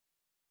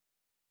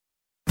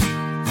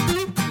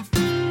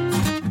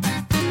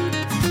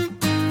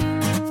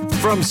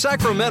From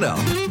Sacramento,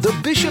 the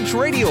Bishop's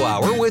Radio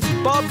Hour with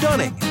Bob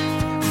Dunning,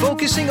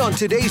 focusing on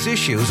today's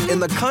issues in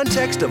the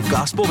context of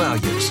gospel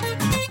values.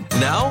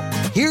 Now,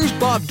 here's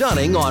Bob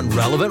Dunning on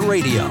Relevant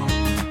Radio.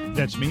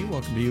 That's me.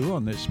 Welcome to you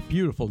on this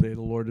beautiful day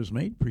the Lord has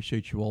made.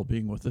 Appreciate you all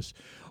being with us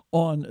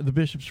on the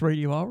Bishop's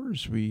Radio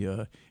Hours. We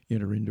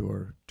enter into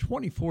our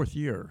 24th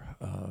year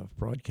of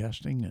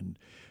broadcasting, and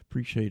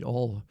appreciate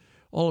all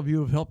of you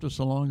who have helped us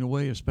along the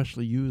way,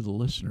 especially you, the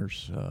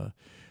listeners,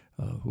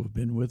 who have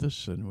been with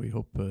us, and we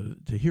hope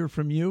to hear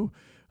from you.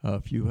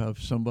 If you have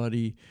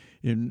somebody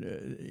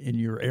in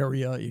your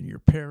area, in your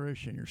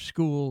parish, in your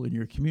school, in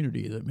your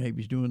community that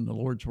maybe is doing the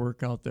Lord's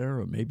work out there,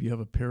 or maybe you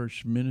have a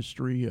parish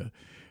ministry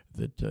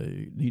that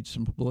needs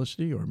some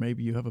publicity, or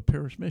maybe you have a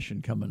parish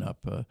mission coming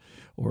up,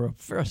 or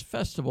a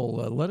festival,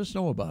 let us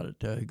know about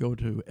it. Go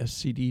to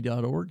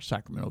scd.org,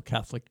 Sacramento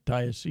Catholic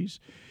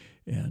Diocese,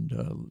 and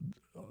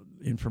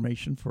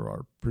information for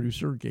our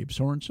producer, Gabe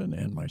Sorensen,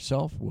 and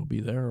myself will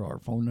be there. Our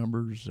phone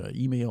numbers,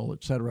 email,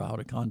 etc., how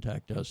to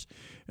contact us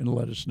and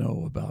let us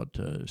know about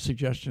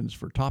suggestions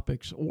for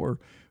topics or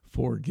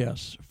for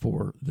guests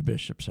for the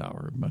Bishop's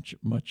Hour. Much,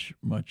 much,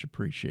 much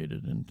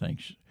appreciated, and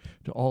thanks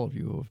to all of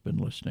you who have been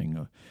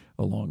listening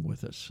along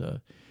with us.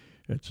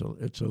 It's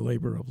a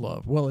labor of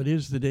love. Well, it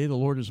is the day the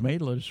Lord has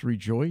made. Let us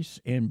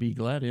rejoice and be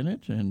glad in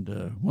it. And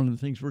one of the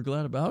things we're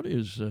glad about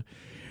is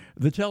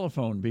the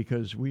telephone,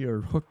 because we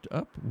are hooked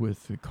up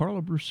with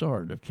Carla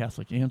Broussard of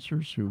Catholic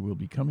Answers, who will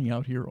be coming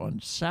out here on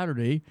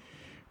Saturday,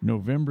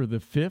 November the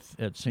 5th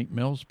at St.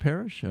 Mel's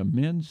Parish, a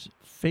Men's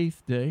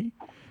Faith Day,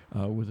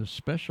 with a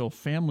special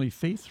family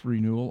faith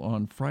renewal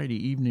on Friday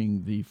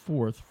evening the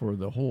 4th for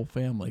the whole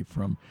family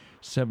from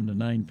 7 to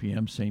 9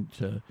 p.m.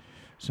 St.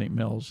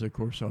 Mel's, of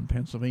course, on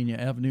Pennsylvania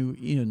Avenue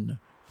in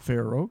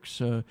Fair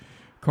Oaks.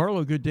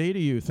 Carlo, good day to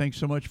you. Thanks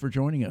so much for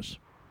joining us.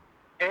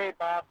 Hey,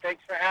 Bob.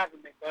 Thanks for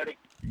having me, buddy.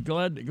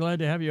 Glad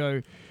to have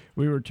you.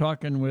 We were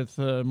talking with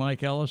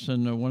Mike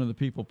Ellison, one of the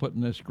people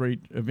putting this great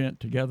event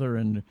together,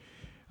 and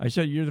I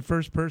said, you're the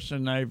first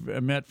person I've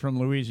met from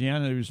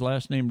Louisiana whose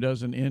last name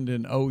doesn't end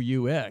in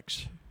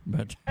O-U-X.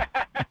 But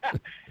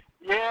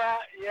yeah,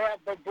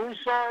 but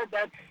Broussard,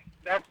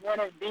 that's one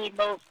of the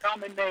most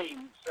common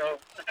names. So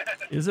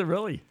is it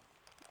really?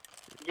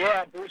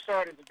 Yeah,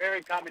 Broussard is a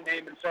very common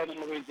name in southern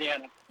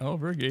Louisiana. Oh,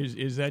 very good.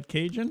 Is that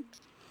Cajun?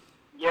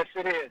 Yes,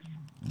 it is.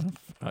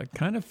 I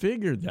kind of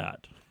figured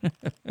that.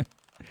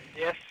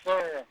 Yes,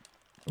 sir.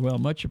 Well,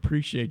 much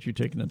appreciate you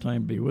taking the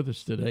time to be with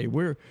us today.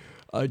 Where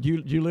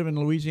do you live in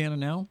Louisiana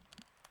now?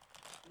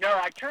 No,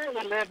 I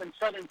currently live in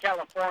Southern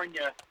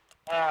California,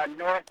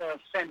 north of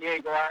San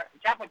Diego. Our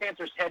Catholic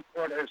Answers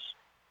headquarters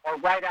are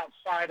right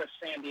outside of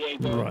San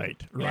Diego.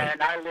 Right.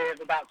 And I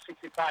live about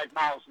 65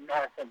 miles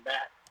north of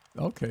that.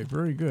 Okay,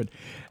 very good.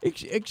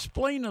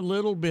 Explain a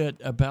little bit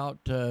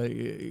about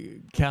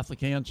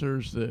Catholic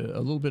Answers, a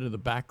little bit of the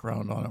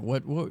background on it.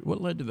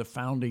 What led to the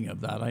founding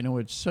of that? I know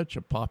it's such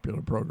a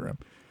popular program.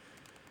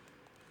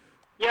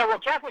 Yeah, well,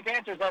 Catholic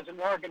Answers as an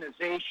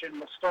organization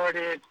was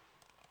started,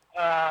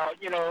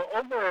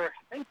 over, I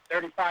think,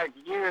 35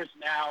 years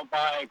now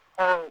by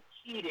Paul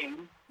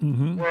Keating,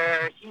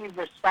 where he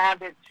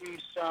responded to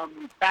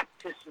some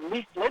Baptist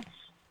leaflets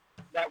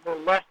that were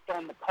left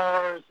on the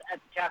cars at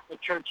the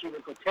Catholic Church he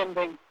was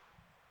attending.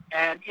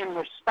 And in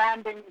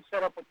responding,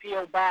 set up a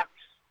P.O. box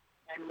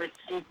and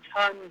received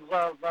tons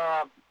of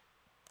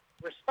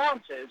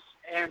responses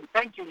and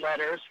thank you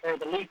letters for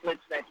the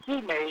leaflets that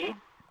he made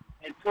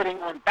and putting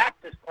on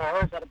Baptist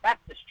cars at a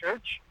Baptist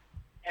church.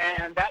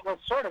 And that was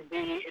sort of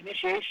the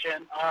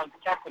initiation of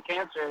Catholic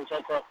Answers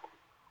as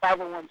a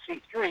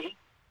 501c3.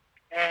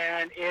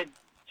 And it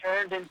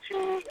turned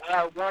into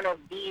one of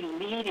the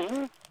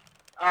leading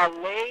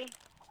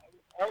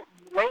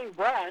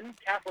lay-run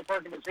Catholic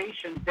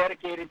organizations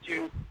dedicated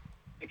to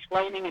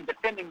explaining and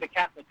defending the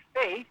Catholic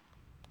faith.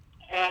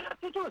 And I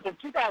think it was in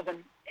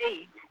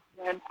 2008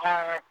 when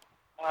our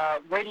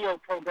radio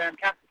program,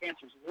 Catholic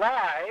Answers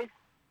Live,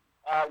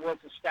 was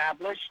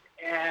established.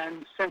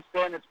 And since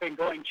then, it's been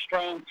going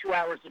strong 2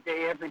 hours a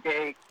day, every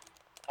day,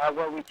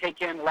 where we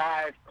take in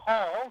live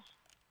calls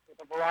with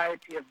a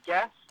variety of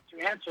guests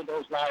to answer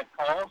those live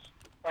calls,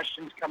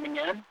 questions coming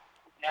in.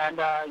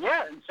 And,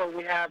 and so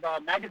we have a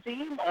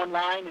magazine,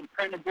 online and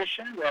print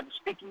edition. We have a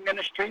speaking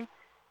ministry.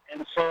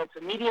 And so it's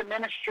a media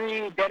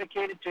ministry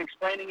dedicated to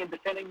explaining and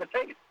defending the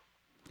faith.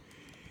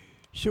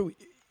 So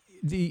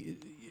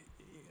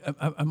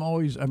I'm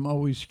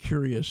always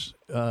curious,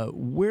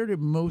 where do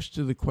most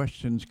of the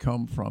questions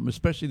come from,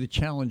 especially the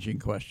challenging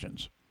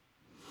questions?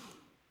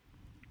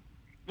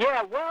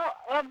 Yeah, well,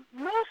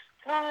 most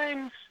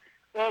times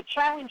the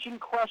challenging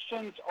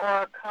questions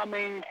are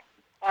coming.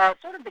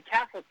 Sort of the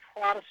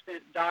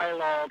Catholic-Protestant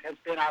dialogue has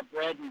been our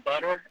bread and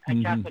butter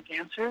at Catholic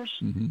Answers.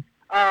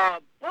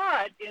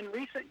 But in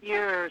recent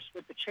years,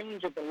 with the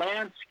change of the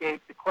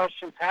landscape, the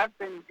questions have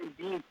been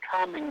indeed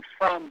coming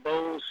from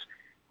those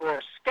who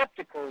are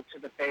skeptical to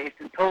the faith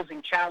and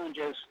posing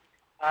challenges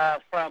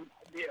from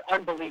the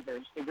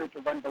unbelievers, the group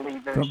of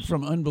unbelievers.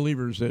 From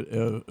unbelievers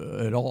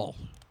at all,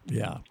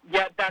 yeah.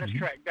 Yeah, That is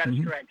correct. That is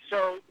correct.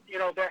 So,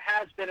 there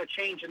has been a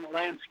change in the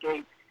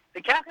landscape.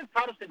 The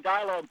Catholic-Protestant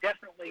dialogue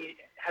definitely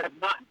has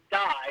not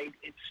died.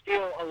 It's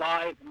still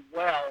alive and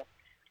well.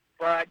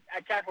 But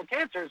at Catholic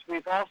Answers,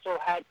 we've also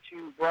had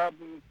to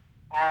broaden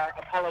our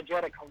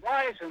apologetic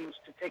horizons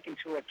to take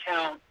into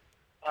account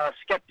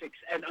skeptics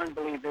and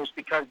unbelievers,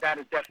 because that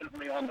is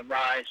definitely on the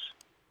rise.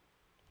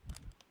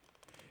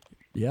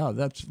 Yeah,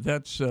 that's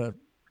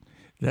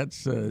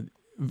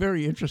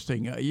very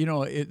interesting.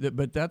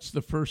 But that's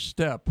the first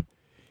step,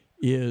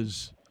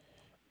 is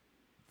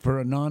for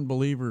a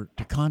non-believer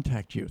to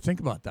contact you. Think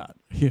about that.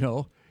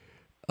 The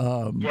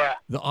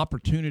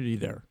opportunity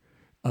there.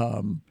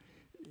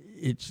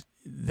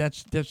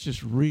 That's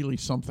just really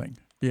something.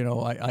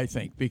 I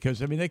think, because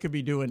they could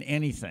be doing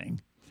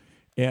anything,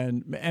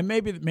 and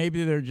maybe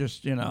they're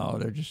just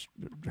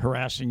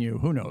harassing you.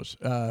 Who knows?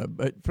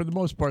 But for the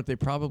most part, they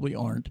probably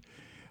aren't.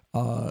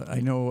 I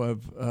know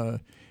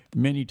of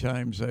many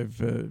times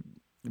I've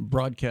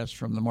broadcast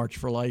from the March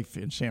for Life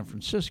in San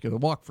Francisco, the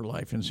Walk for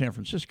Life in San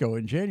Francisco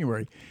in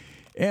January,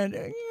 and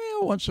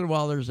once in a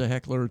while there's a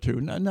heckler or two.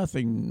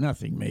 Nothing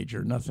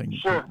major, nothing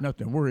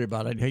to worry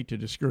about. I'd hate to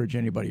discourage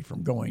anybody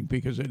from going,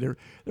 because there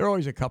are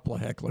always a couple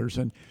of hecklers,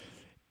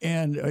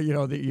 and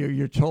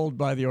you're told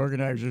by the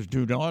organizers,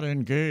 do not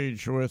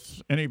engage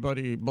with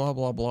anybody, blah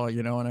blah blah.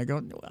 And I go,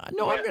 no, I'm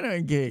going to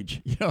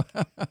engage. I'm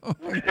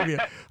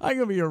going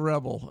to be a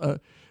rebel.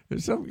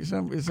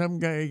 Some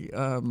guy,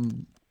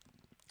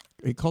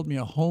 he called me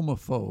a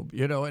homophobe,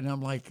 and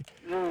I'm like,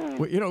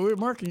 we're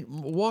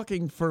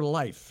walking for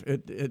life.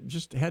 It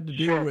just had to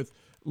do with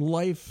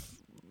life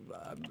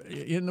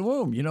in the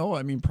womb,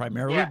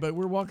 primarily, but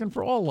we're walking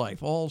for all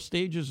life, all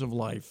stages of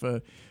life.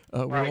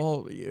 We're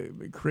all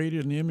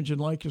created in the image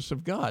and likeness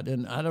of God.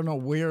 And I don't know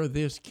where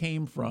this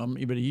came from,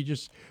 but he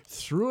just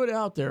threw it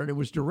out there, and it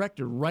was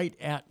directed right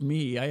at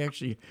me. I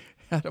actually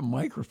had a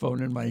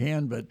microphone in my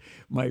hand, but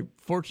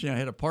fortunately I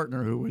had a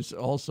partner who was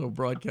also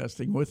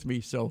broadcasting with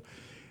me. So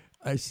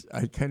I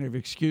kind of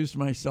excused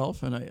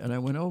myself, and I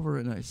went over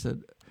and I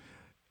said,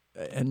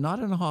 and not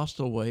in a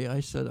hostile way, I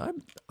said,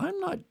 I'm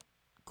not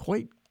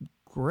quite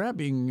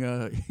grabbing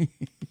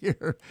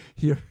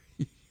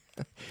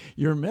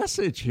your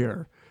message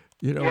here.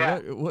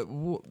 Why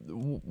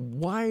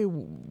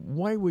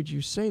would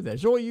you say that?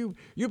 So you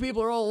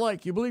people are all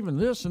alike. You believe in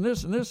this and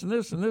this and this and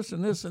this and this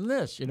and this and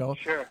this.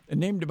 Sure. And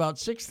named about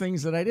 6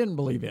 things that I didn't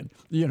believe in.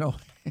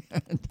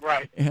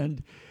 Right.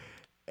 And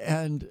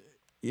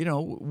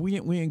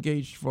we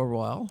engaged for a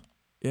while,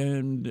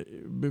 and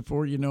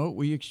before you know it,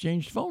 we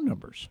exchanged phone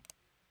numbers.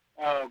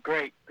 Oh,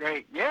 great.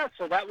 Yeah,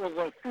 so that was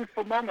a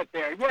fruitful moment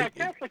there. Yeah,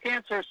 Catholic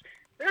Answers,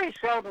 very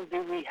seldom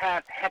do we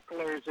have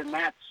hecklers in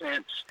that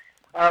sense.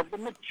 The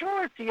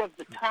majority of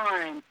the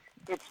time,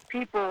 it's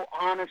people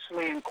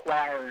honestly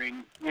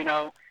inquiring.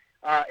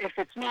 If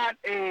it's not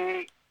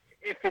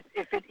if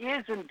it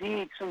is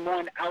indeed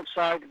someone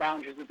outside the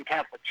boundaries of the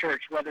Catholic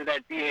Church, whether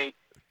that be a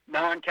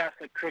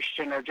non-Catholic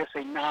Christian or just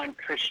a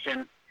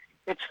non-Christian,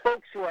 it's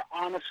folks who are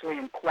honestly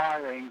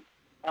inquiring.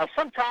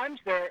 Sometimes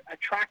they're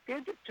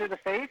attracted to the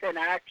faith and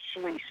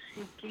actually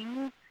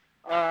seeking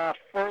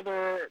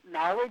further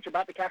knowledge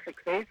about the Catholic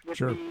faith with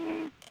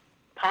the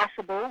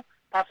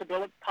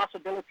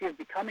possibility of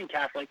becoming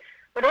Catholic.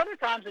 But other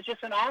times it's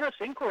just an honest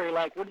inquiry,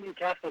 like, what do you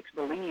Catholics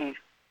believe,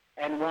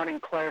 and wanting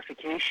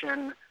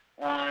clarification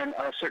on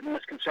certain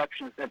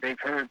misconceptions that they've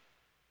heard.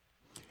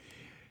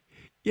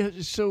 Yeah,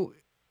 so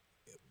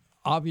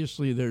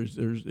obviously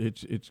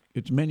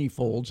it's many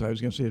folds. I was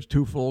going to say it's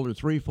twofold or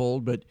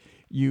threefold, but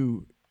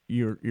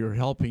you're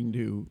helping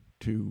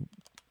to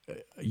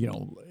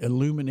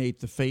illuminate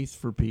the faith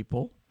for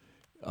people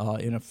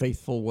in a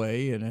faithful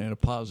way and in a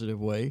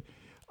positive way.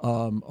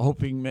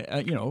 Hoping,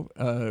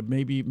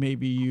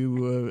 maybe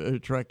you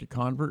attract a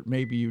convert,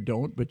 maybe you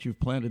don't, but you've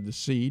planted the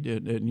seed,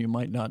 and you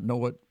might not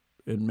know it,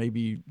 and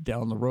maybe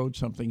down the road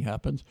something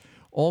happens.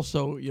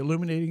 Also,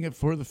 illuminating it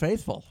for the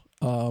faithful.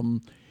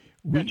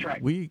 That's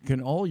right. We can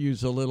all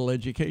use a little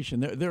education.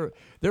 There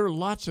are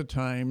lots of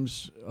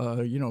times,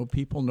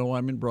 people know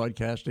I'm in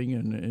broadcasting,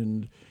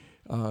 and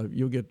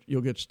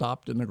you'll get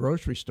stopped in the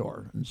grocery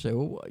store and say,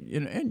 well,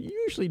 and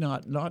usually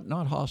not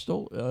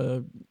hostile.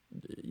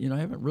 I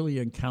haven't really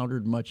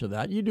encountered much of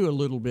that. You do a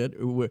little bit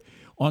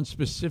on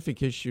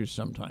specific issues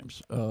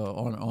sometimes,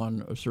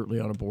 on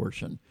certainly on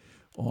abortion,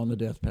 on the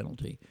death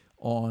penalty,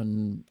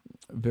 on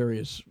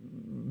various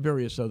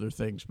other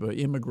things, but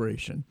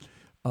immigration.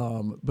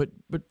 But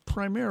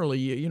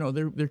primarily,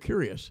 they're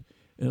curious,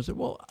 and I say,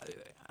 well,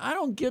 I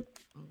don't get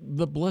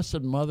the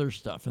Blessed Mother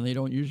stuff, and they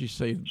don't usually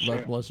say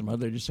Blessed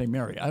Mother; they just say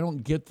Mary. I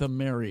don't get the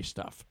Mary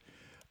stuff.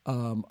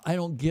 I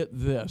don't get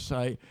this.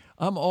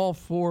 I'm all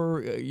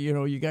for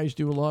you guys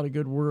do a lot of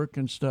good work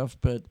and stuff,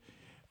 but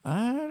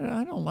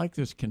I don't like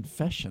this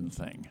confession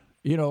thing.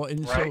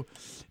 And right. So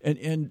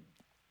and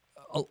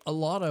a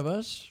lot of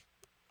us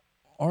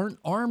aren't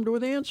armed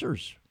with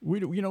answers. We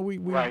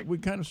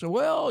kind of say,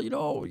 well, I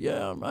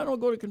don't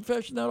go to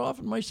confession that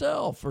often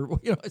myself, or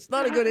it's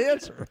not a good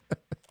answer.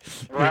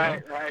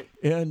 Right.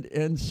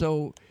 And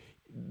so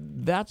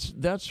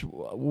that's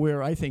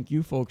where I think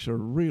you folks are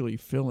really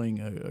filling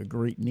a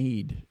great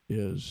need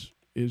is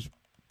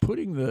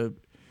putting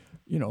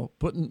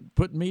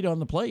putting meat on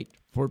the plate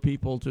for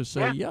people to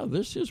say, yeah,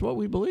 this is what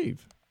we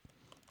believe.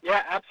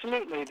 Yeah,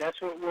 absolutely.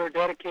 That's what we're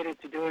dedicated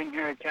to doing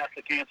here at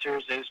Catholic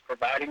Answers, is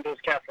providing those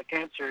Catholic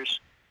answers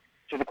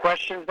to the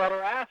questions that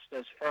are asked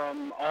us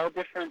from all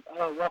different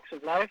walks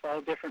of life,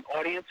 all different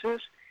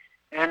audiences,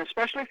 and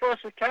especially for us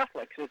as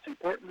Catholics. It's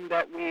important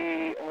that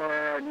we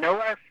know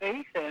our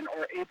faith and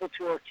are able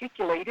to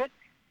articulate it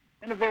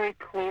in a very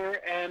clear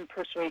and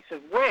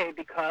persuasive way,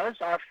 because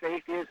our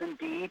faith is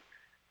indeed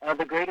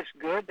the greatest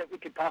good that we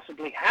could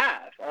possibly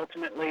have.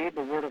 Ultimately,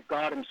 the Word of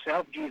God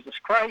Himself, Jesus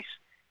Christ,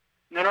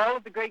 and all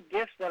of the great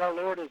gifts that our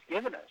Lord has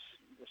given us,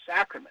 the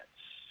sacraments,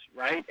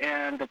 right,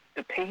 and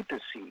the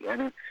papacy,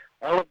 and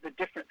all of the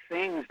different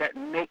things that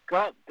make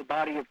up the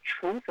body of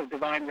truth of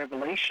divine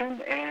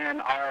revelation and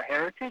our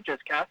heritage as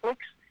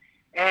Catholics.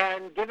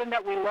 And given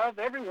that we love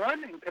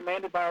everyone and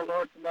commanded by our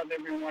Lord to love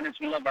everyone as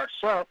we love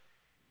ourselves,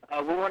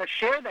 we want to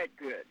share that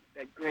good,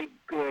 that great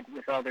good,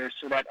 with others,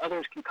 so that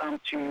others can come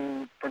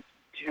to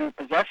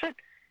possess it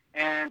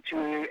and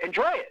to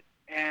enjoy it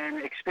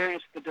and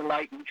experience the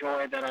delight and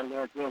joy that our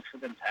Lord wills for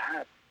them to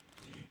have.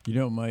 You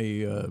know,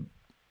 my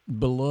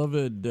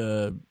beloved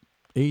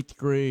 8th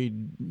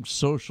grade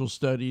social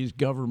studies,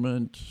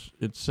 government,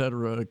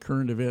 etc.,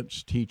 current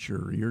events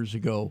teacher years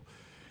ago,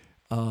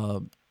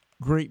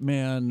 great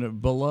man,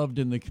 beloved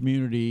in the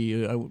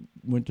community. I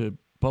went to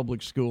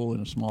public school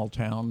in a small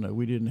town.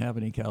 We didn't have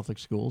any Catholic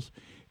schools.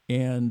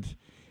 And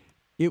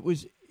it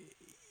was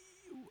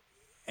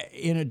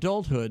in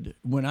adulthood,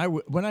 when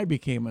I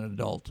became an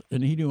adult,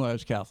 and he knew I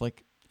was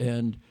Catholic,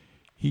 and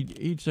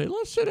he'd say,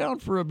 let's sit down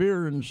for a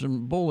beer and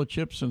some bowl of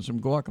chips and some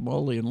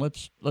guacamole, and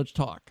let's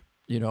talk,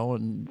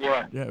 and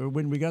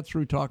when we got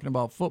through talking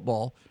about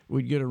football,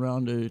 we'd get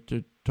around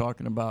to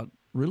talking about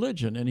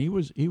religion. And he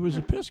was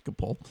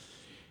Episcopal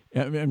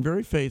and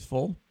very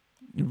faithful,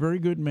 a very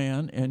good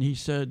man, and he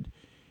said,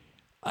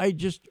 I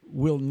just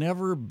will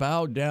never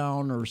bow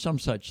down or some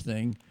such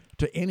thing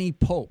to any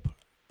pope.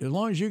 As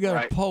long as you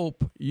got a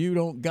pope, you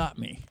don't got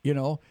me,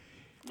 Yeah.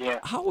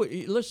 How?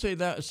 Let's say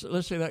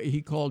that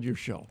he called your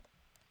show.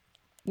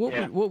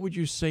 What would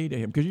you say to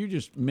him? Because you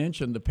just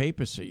mentioned the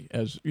papacy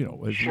as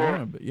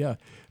one, but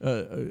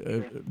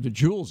the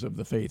jewels of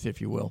the faith,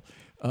 if you will.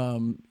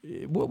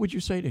 What would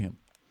you say to him?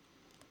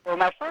 Well,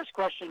 my first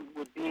question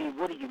would be,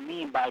 what do you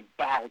mean by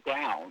bow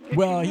down?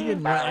 Well, he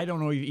didn't. I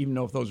don't even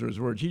know if those are his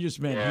words. He just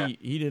meant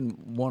he didn't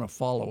want to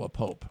follow a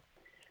pope.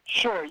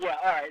 Sure. Yeah.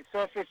 All right.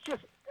 So if it's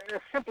just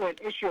simply an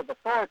issue of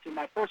authority,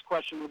 my first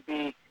question would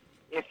be,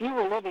 if you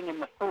were living in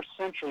the 1st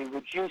century,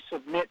 would you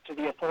submit to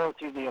the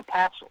authority of the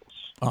apostles?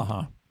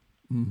 Uh-huh.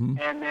 Mm-hmm.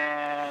 And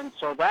then,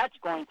 so that's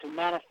going to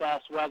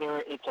manifest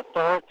whether it's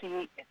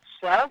authority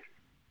itself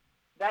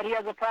that he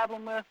has a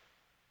problem with,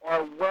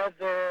 or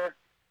whether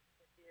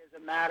it is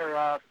a matter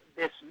of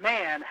this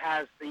man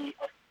has the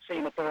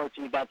same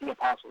authority that the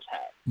apostles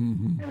had.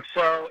 Mm-hmm. And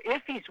so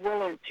if he's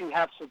willing to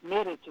have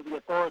submitted to the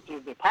authority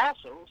of the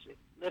apostles,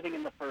 living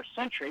in the 1st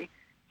century,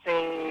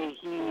 say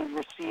he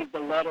received a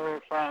letter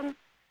from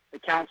the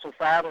Council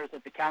Fathers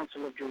at the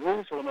Council of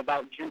Jerusalem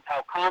about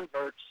Gentile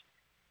converts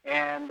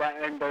and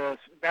the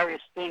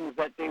various things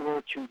that they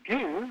were to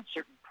do,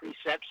 certain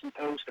precepts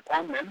imposed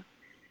upon them,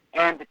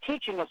 and the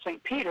teaching of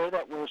St. Peter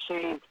that we're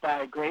saved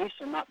by grace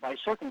and not by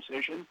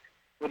circumcision,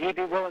 would he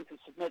be willing to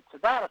submit to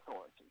that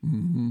authority?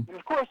 Mm-hmm. And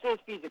of course, if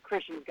he's a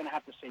Christian, he's going to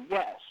have to say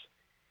yes.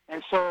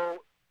 And so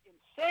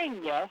in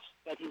saying yes,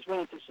 that he's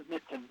willing to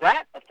submit to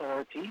that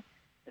authority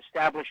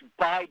established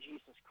by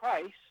Jesus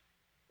Christ,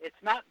 it's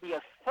not the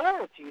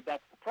authority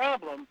that's the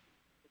problem.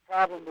 The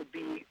problem would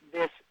be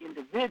this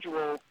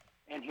individual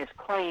and his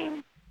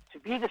claim to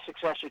be the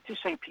successor to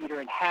St. Peter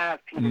and have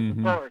Peter's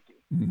authority.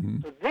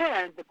 Mm-hmm. So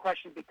then the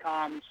question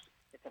becomes,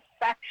 it's a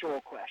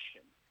factual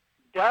question.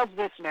 Does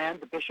this man,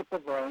 the Bishop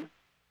of Rome,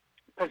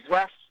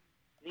 possess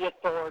the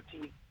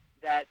authority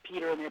that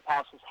Peter and the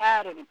apostles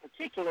had, and in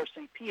particular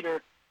St.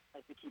 Peter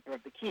as the keeper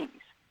of the keys?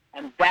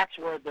 And that's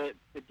where the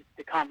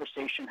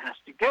conversation has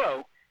to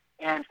go.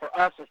 And for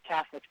us as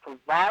Catholics,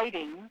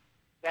 providing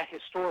that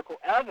historical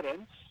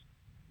evidence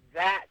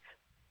that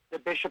the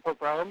Bishop of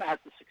Rome, as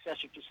the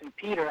successor to St.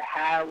 Peter,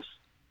 has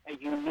a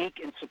unique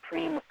and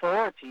supreme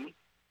authority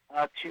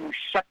to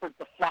shepherd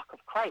the flock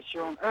of Christ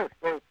here on earth,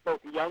 both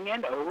young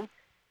and old,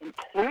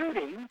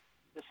 including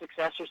the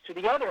successors to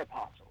the other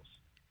apostles.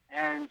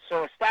 And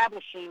so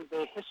establishing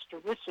the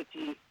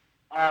historicity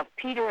of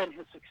Peter and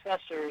his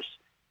successors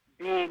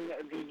being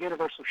the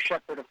universal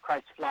shepherd of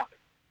Christ's flock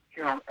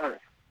here on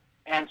earth.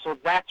 And so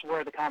that's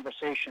where the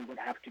conversation would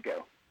have to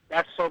go.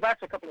 That's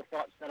a couple of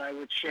thoughts that I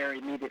would share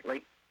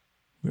immediately.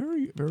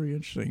 Very, very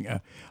interesting.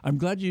 I'm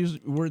glad you used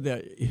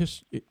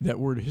that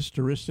word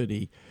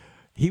historicity.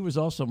 He was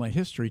also my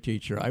history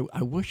teacher.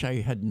 I wish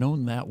I had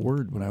known that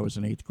word when I was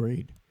in 8th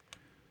grade.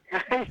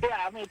 Yeah,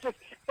 I mean, just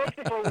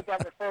basically what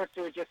that refers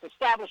to is just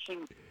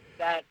establishing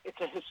that it's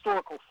a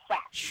historical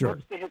fact. Sure.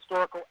 What's the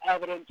historical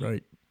evidence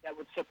right. that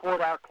would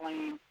support our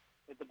claim?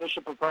 that the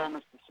Bishop of Rome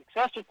is the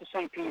successor to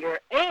St. Peter,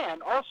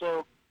 and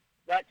also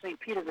that St.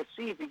 Peter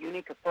received the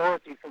unique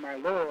authority from our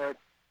Lord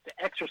to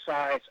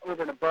exercise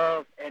over and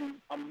above and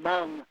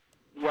among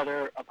the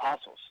other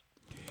apostles.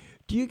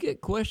 Do you get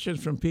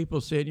questions from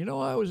people saying,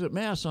 I was at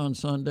Mass on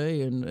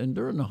Sunday, and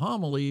during the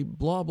homily,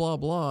 blah, blah,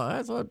 blah,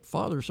 I thought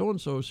Father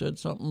so-and-so said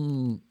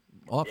something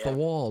off the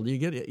wall. Do you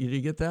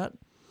get that?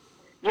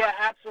 Yeah,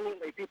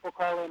 absolutely. People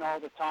call in all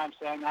the time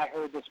saying, I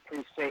heard this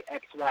priest say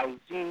X, Y,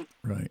 Z.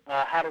 Right.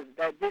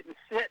 That didn't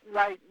sit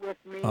right with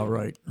me. Oh,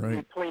 right. Can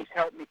you please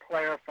help me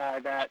clarify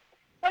that?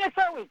 And it's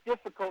always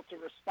difficult to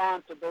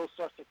respond to those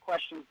sorts of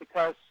questions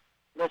because,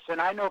 listen,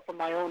 I know from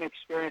my own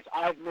experience,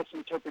 I've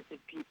misinterpreted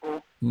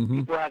people. Mm-hmm.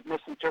 People have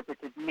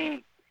misinterpreted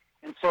me.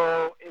 And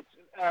so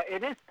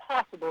it is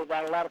possible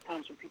that a lot of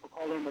times when people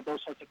call in with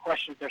those sorts of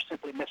questions, they're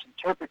simply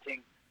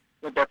misinterpreting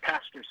what their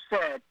pastor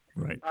said.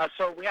 Right.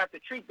 So we have to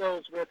treat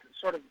those with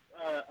sort of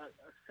a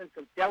sense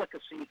of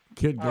delicacy.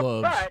 Kid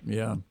gloves,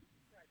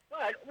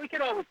 but we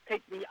can always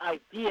take the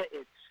idea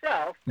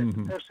itself that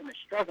the person is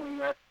struggling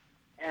with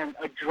and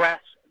address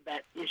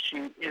that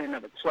issue in and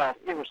of itself,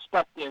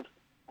 irrespective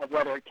of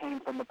whether it came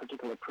from a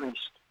particular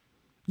priest.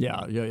 Yeah.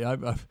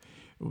 I've,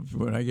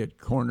 when I get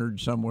cornered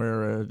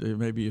somewhere,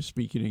 maybe a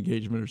speaking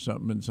engagement or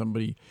something,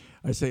 and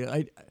I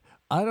say,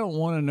 I don't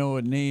want to know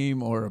a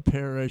name or a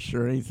parish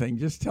or anything.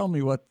 Just tell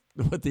me what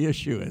the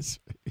issue is.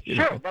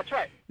 Sure, that's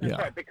right. That's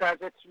right, because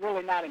it's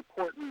really not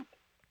important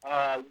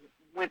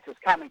whence it's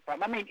coming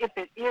from. I mean, if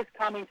it is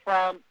coming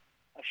from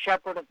a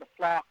shepherd of the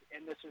flock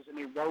and this is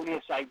an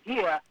erroneous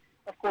idea,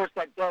 of course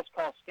that does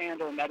cause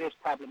scandal and that is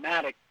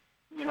problematic,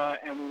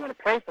 and we want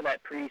to pray for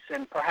that priest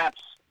and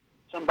perhaps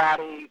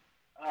somebody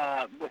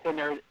within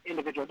their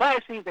individual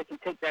diocese that can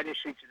take that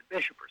issue to the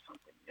bishop or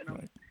something,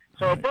 Right.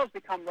 So it does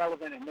become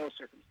relevant in those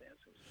circumstances.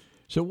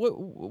 So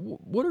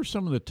what are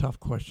some of the tough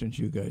questions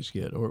you guys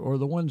get, or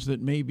the ones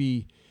that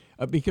maybe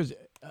because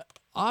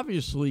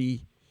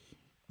obviously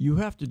you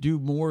have to do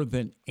more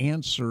than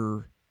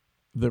answer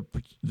the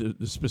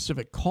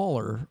specific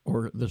caller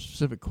or the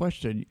specific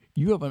question.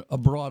 You have a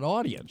broad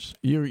audience.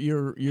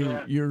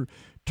 You're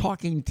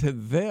talking to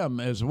them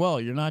as well.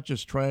 You're not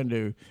just trying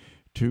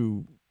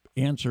to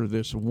answer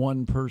this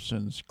one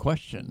person's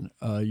question.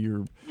 I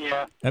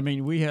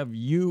mean, we have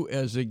you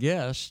as a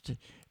guest.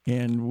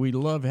 And we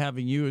love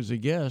having you as a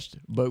guest,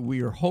 but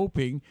we are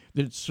hoping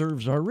that it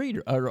serves our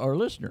our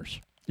listeners.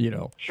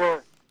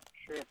 Sure.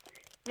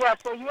 Yeah.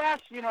 So you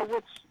asked,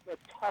 what's the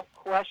tough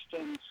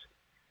questions?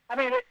 I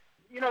mean,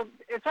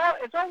 it's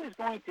always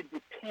going to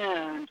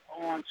depend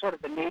on sort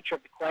of the nature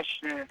of the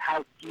question and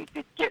how deep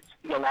it gets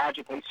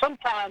theologically.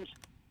 Sometimes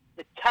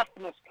the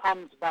toughness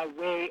comes by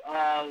way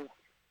of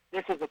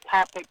this is a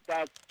topic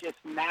that just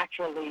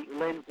naturally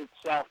lends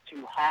itself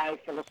to high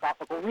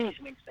philosophical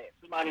reasoning. Say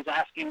somebody's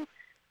asking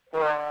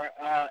for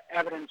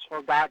evidence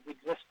for God's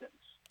existence.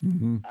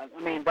 Mm-hmm.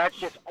 I mean, that's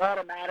just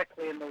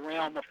automatically in the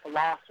realm of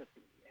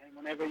philosophy. And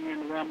whenever you're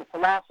in the realm of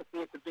philosophy,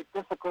 it's a bit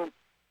difficult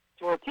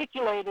to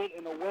articulate it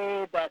in a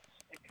way that's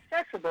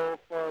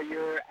accessible for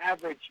your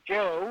average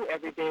Joe,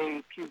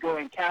 everyday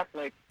pew-going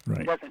Catholic,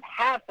 who doesn't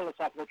have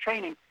philosophical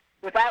training,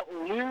 without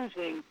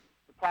losing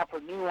the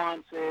proper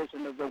nuances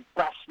and the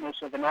robustness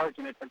of an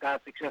argument for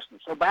God's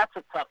existence. So that's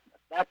a toughness.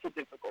 That's a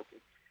difficulty.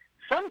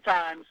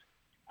 Sometimes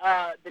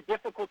the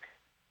difficulty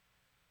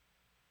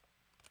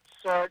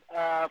sort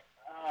of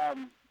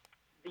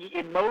the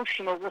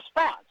emotional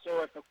response.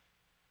 So if a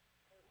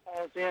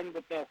calls in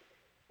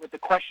with the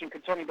question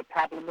concerning the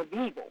problem of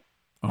evil,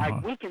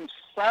 like we can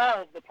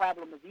solve the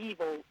problem of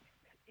evil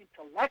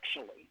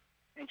intellectually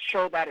and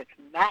show that it's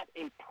not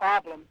a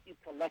problem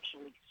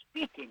intellectually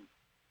speaking,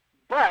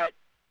 but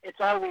it's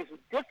always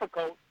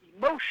difficult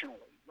emotionally,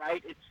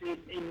 right? It's an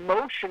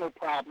emotional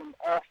problem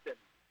often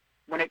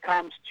when it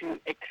comes to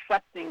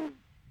accepting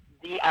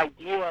the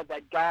idea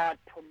that God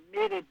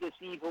permitted this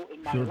evil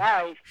in my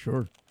life,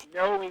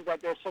 knowing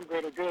that there's some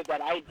greater good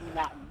that I do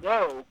not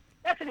know.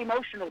 That's an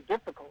emotional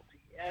difficulty,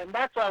 and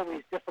that's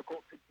always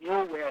difficult to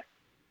deal with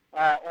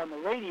on the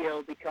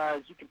radio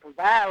because you can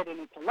provide an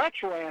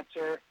intellectual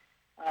answer,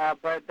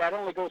 but that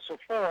only goes so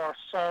far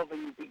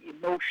solving the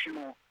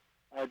emotional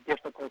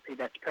difficulty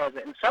that's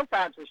present. And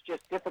sometimes it's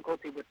just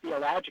difficulty with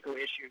theological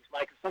issues,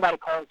 like if somebody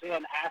calls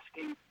in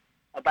asking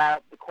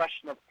about the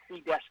question of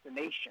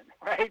predestination,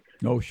 right?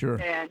 Oh, sure.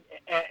 And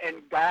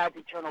God's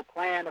eternal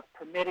plan of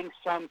permitting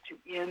some to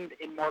end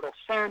in mortal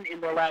sin,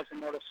 in their lives in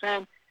mortal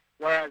sin,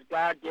 whereas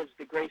God gives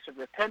the grace of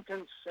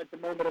repentance at the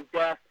moment of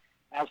death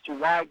as to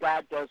why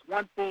God does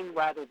one thing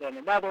rather than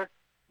another.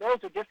 Those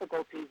are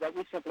difficulties that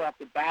we simply have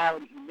to bow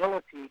in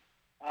humility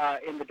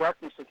in the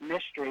darkness of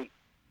mystery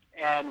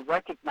and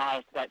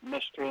recognize that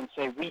mystery and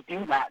say, we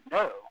do not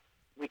know.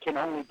 We can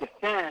only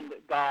defend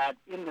God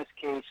in this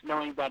case,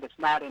 knowing that it's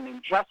not an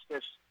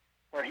injustice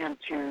for him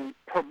to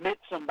permit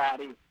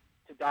somebody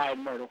to die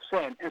in mortal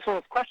sin. And so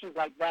it's questions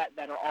like that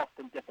that are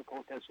often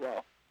difficult as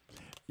well.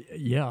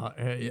 Yeah,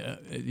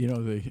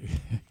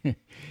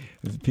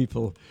 the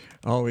people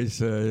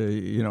always,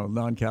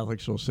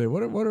 non-Catholics will say,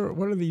 "What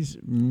are these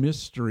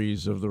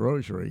mysteries of the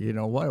Rosary?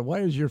 Why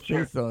is your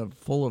faith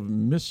full of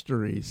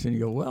mysteries?" And you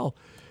go, "Well,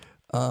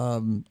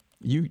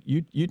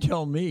 you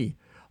tell me,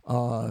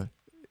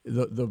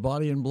 the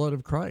body and blood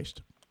of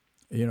Christ,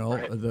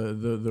 Right.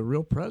 the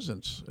real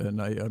presence."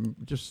 And I'm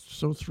just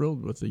so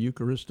thrilled with the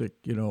Eucharistic,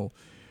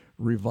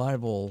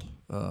 revival.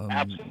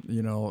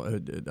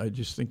 Absolutely. I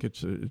just think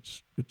it's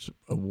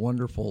a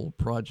wonderful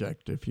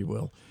project, if you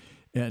will,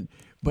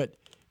 but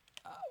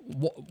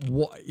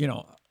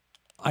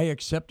I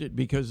accept it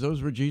because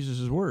those were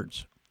Jesus'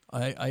 words.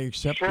 I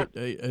accept Sure.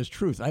 it as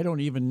truth. I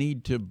don't even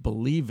need to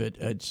believe it.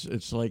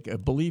 It's like a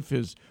belief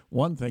is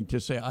one thing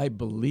to say, I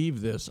believe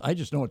this. I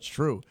just know it's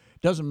true.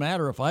 It doesn't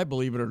matter if I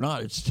believe it or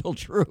not. It's still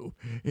true.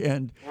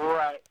 And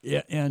Right.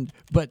 yeah,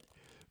 but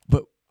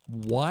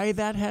why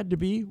that had to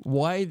be?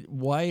 Why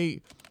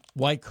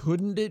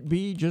couldn't it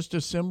be just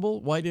a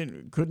symbol?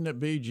 Couldn't it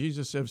be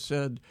Jesus have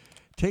said,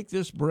 take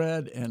this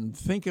bread and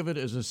think of it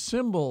as a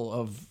symbol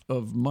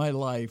of my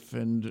life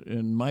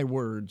and my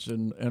words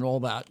and all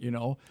that,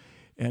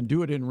 and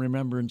do it in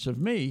remembrance of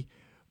me.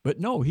 But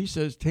no, he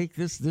says, take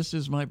this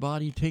is my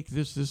body, take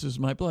this is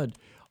my blood.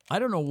 I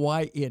don't know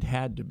why it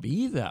had to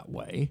be that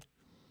way.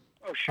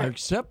 Oh, sure. I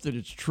accept that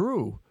it's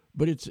true,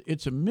 but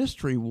it's a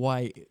mystery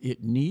why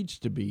it needs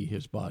to be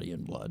his body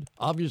and blood.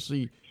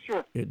 Obviously,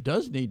 Sure. it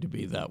does need to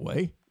be that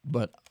way,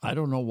 but I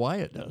don't know why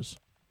it does.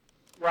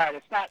 Right.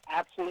 It's not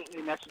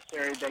absolutely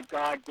necessary that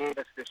God gave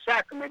us the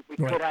sacrament. We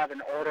Right. could have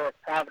an order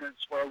of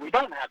providence where we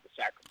don't have the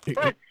sacrament.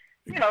 But,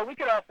 we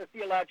could offer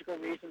theological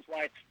reasons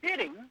why it's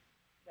fitting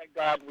that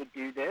God would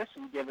do this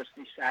and give us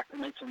these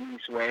sacraments in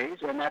these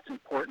ways, and that's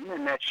important,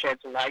 and that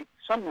sheds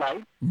some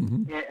light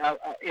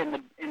in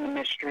the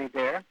mystery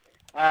there.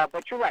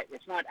 But you're right.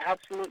 It's not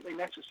absolutely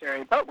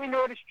necessary. But we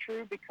know it is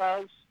true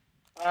because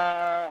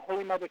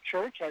Holy Mother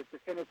Church has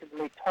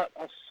definitively taught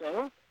us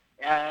so,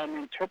 and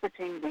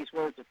interpreting these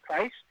words of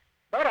Christ.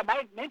 But I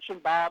might mention,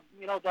 Bob,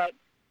 that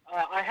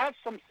I have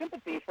some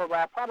sympathy for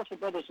our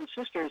Protestant brothers and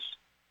sisters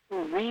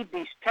who read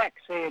these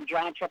texts, say in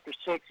John chapter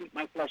 6, eat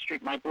my flesh,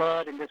 drink my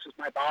blood, and this is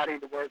my body,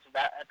 the words of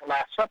that at the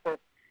Last Supper,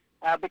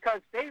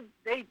 because they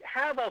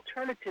have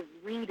alternative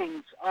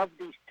readings of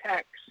these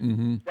texts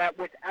that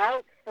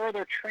without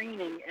further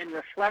training and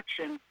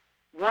reflection,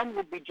 one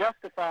would be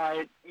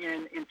justified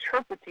in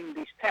interpreting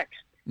these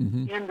texts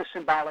in the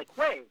symbolic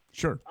way.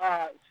 Sure.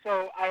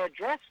 So I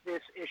address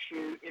this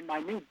issue in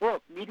my new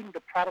book, Meeting the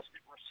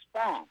Protestant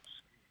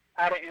Response,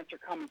 How to Answer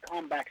Common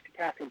Comebacks to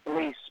Catholic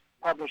Beliefs,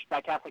 published by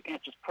Catholic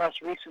Answers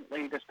Press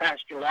recently, this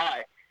past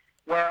July,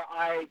 where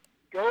I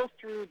go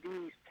through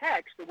these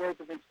texts, the words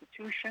of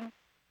institution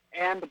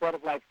and the Bread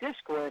of Life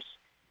discourse,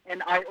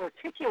 and I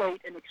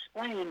articulate and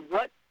explain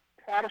what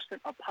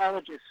Protestant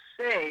apologists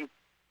say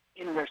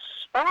in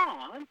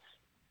response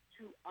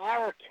to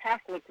our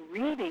Catholic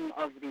reading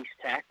of these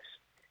texts,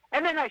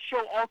 and then I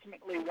show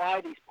ultimately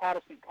why these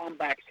Protestant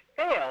comebacks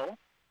fail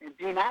and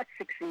do not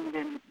succeed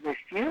in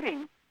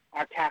refuting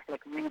our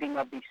Catholic reading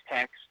of these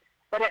texts.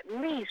 But at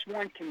least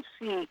one can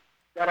see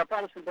that our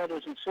Protestant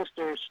brothers and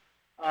sisters,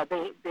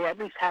 they at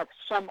least have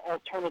some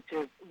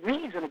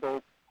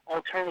reasonable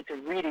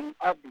alternative reading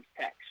of these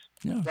texts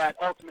that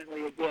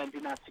ultimately, again, do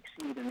not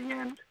succeed in the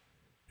end.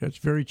 That's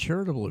very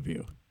charitable of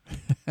you.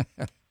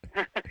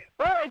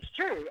 Well, it's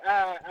true.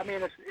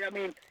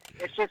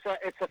 It's just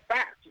it's a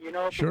fact,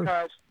 Sure.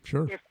 because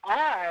Sure. if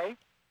I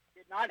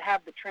did not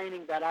have the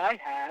training that I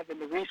have and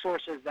the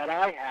resources that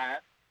I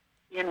have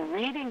in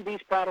reading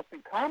these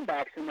Protestant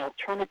comebacks and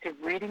alternative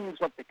readings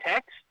of the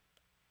text,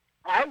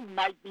 I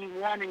might be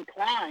one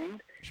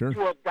inclined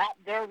to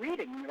adopt their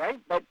reading, right?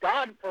 But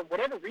God, for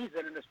whatever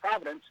reason in His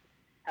providence,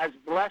 has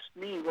blessed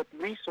me with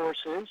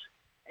resources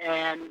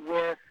and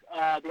with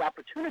the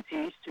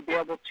opportunities to be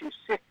able to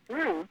sift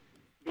through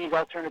these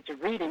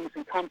alternative readings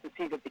and come to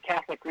see that the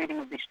Catholic reading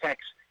of these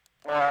texts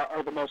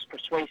are the most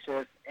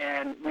persuasive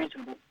and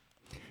reasonable.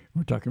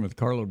 We're talking with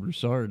Carlo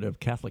Broussard of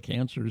Catholic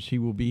Answers. He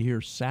will be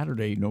here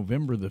Saturday,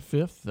 November the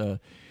 5th,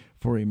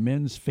 for a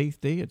Men's Faith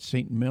Day at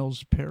St.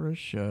 Mel's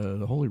Parish.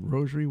 The Holy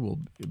Rosary will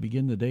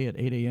begin the day at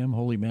 8 a.m.,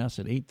 Holy Mass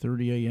at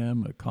 8:30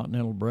 a.m., a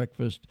continental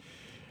breakfast,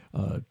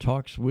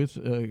 talks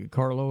with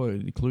Carlo,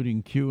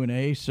 including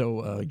Q&A,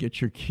 so get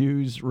your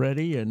Q's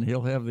ready, and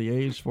he'll have the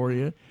A's for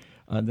you.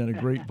 And then a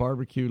great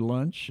barbecue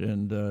lunch,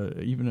 and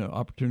even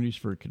opportunities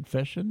for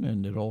confession,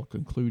 and it all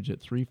concludes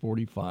at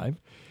 3:45.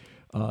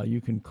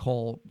 You can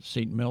call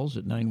St. Mel's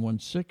at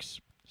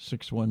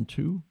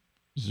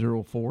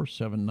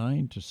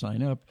 916-612-0479 to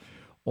sign up.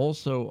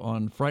 Also,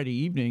 on Friday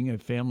evening, a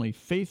family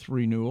faith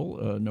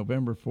renewal,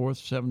 November 4th,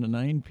 7 to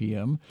 9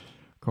 p.m.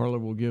 Carla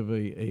will give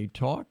a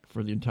talk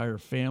for the entire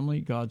family,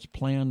 God's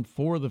plan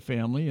for the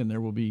family, and there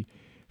will be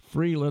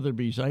free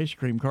Leatherby's ice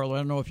cream. Carla, I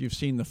don't know if you've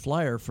seen the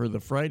flyer for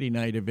the Friday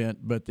night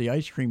event, but the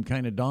ice cream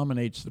kind of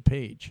dominates the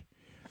page.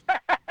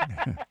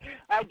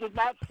 I did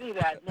not see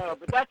that, no,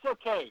 but that's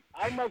okay.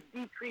 I must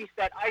decrease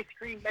that ice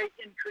cream may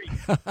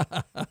increase.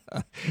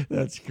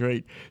 That's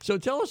great. So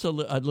tell us a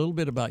little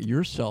bit about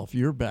yourself,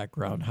 your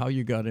background, how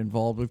you got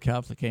involved with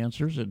Catholic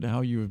Answers, and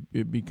how you've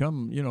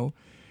become,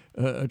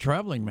 a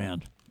traveling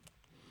man.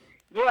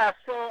 Yeah,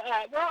 so,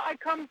 I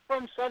come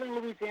from southern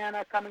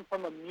Louisiana, coming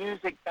from a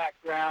music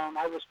background.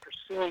 I was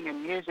pursuing a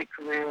music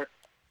career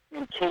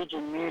in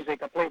Cajun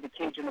music. I played the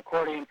Cajun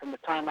accordion from the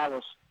time I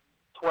was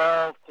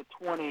 12 to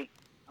 20.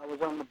 I was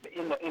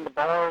in the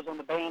bars on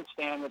the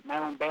bandstand with my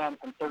own band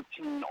from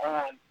 13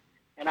 on,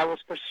 and I was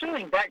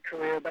pursuing that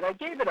career, but I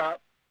gave it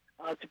up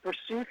to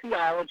pursue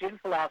theology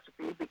and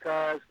philosophy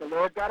because the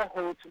Lord got a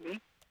hold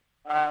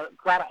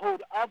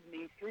of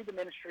me through the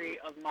ministry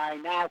of my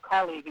now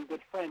colleague and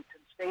good friend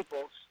Tim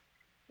Staples,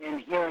 in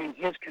hearing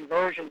his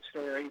conversion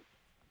story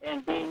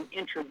and being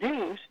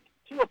introduced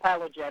to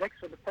apologetics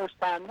for the first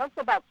time. That's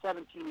about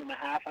 17 and a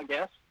half, I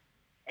guess.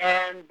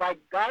 And by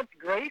God's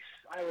grace,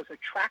 I was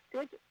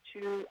attracted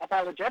to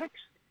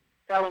apologetics,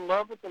 fell in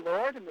love with the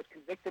Lord, and was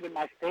convicted in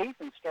my faith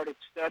and started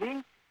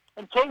studying,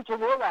 and came to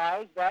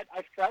realize that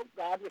I felt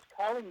God was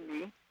calling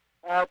me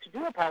to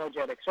do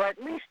apologetics, or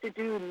at least to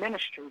do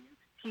ministry,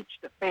 to teach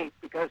the faith,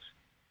 because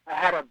I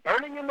had a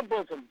burning in the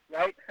bosom,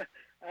 right?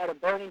 I had a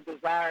burning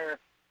desire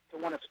to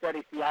want to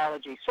study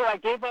theology. So I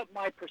gave up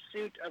my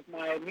pursuit of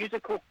my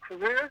musical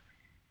career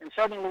in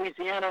southern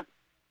Louisiana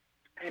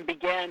and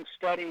began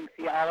studying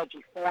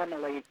theology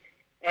formally.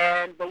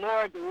 And the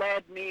Lord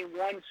led me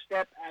one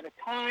step at a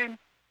time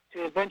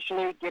to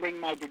eventually getting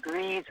my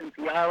degrees in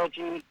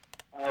theology,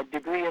 a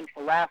degree in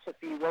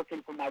philosophy,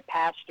 working for my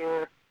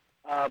pastor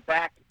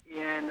back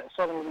in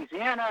southern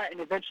Louisiana, and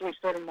eventually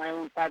starting my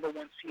own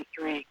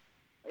 501c3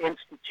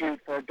 Institute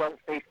for Adult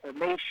Faith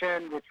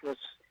Formation, which was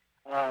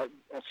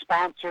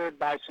sponsored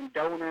by some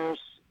donors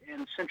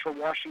in Central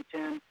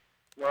Washington,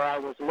 where I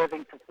was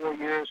living for 4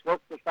 years,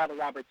 worked with Father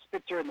Robert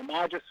Spitzer in the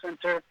Magis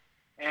Center,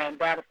 and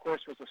that, of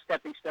course, was a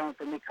stepping stone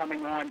for me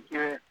coming on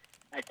here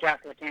at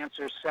Catholic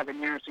Answers 7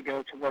 years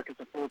ago to work as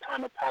a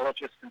full-time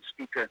apologist and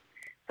speaker.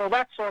 So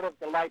that's sort of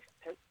the life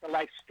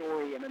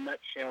story in a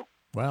nutshell.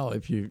 Well,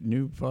 if you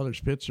knew Father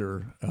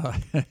Spitzer,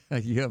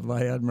 you have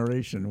my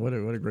admiration. What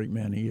a great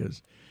man he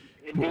is.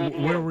 Indeed,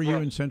 Where were you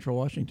in Central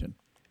Washington?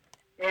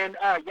 In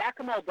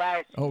Yakima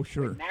Diocese. Oh,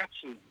 sure.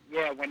 Wenatchee.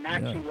 Yeah,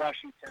 Wenatchee,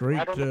 Washington. Great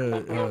right on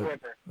the Columbia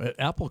River.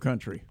 Apple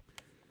country.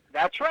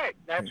 That's right.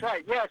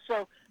 Yeah,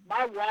 so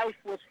my wife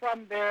was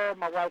from there.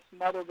 My wife's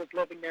mother was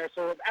living there.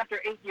 So after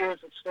 8 years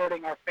of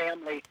starting our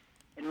family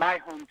in my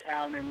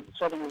hometown in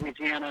southern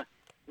Louisiana,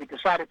 we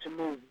decided to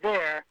move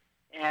there,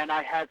 and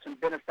I had some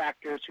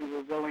benefactors who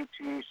were willing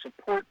to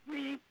support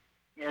me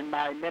in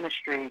my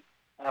ministry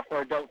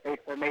for adult faith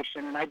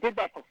formation. And I did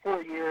that for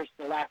 4 years,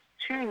 the last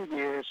 2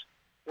 years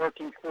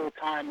working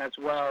full-time as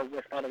well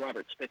with Father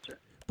Robert Spitzer.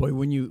 Boy,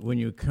 when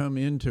you come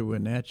into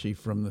Wenatchee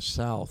from the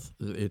south,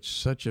 it's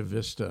such a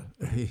vista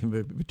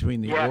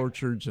between the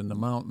orchards and the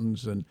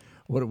mountains, and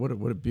what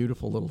a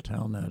beautiful little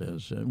town that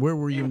is. Where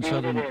were you in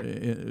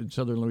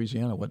southern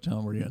Louisiana? What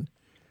town were you in?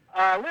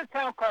 I live in a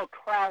town called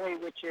Crowley,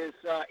 which is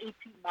 18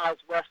 miles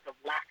west of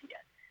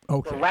Lafayette.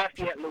 Okay. So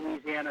Lafayette,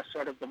 Louisiana, is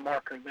sort of the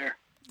marker there.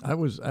 I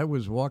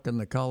was walking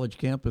the college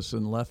campus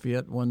in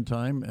Lafayette one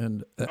time,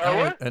 and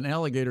an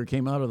alligator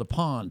came out of the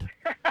pond.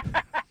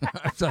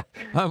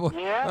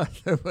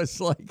 It was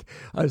like,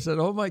 I said,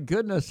 "Oh my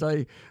goodness,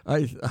 I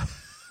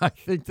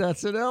think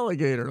that's an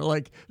alligator."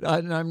 Like,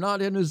 I'm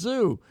not in a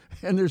zoo,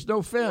 and there's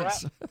no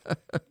fence.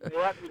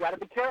 Yeah, you got to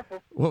be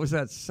careful. What was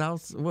that?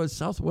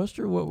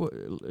 Southwestern?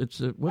 What's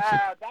that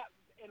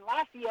in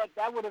Lafayette?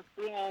 That would have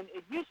been.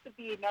 It used to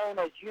be known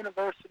as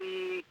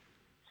University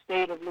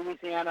State of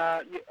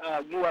Louisiana,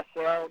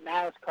 USL.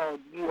 Now it's called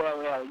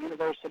ULL,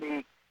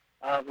 University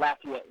of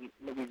Lafayette,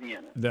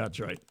 Louisiana. That's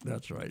right.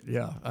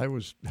 Yeah, I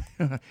was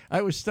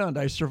stunned.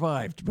 I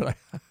survived, but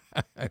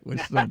I was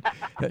stunned.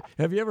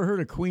 Have you ever heard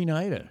of Queen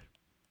Ida?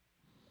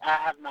 I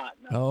have not.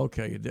 No.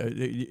 Okay,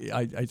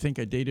 I think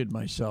I dated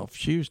myself.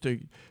 She used to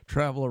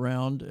travel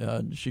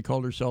around. She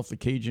called herself the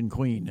Cajun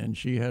Queen, and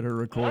she had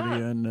her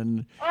accordion.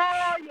 And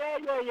yeah.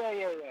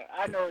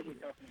 I know what you're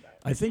talking about.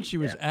 I think she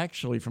was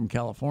actually from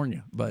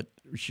California, but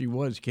she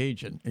was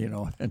Cajun,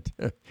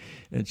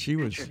 and she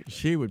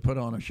would put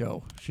on a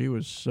show. She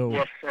was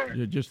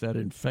just that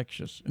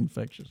infectious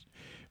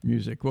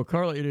music. Well,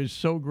 Carla, it is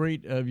so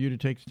great of you to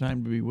take the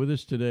time to be with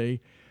us today.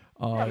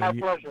 My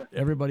pleasure.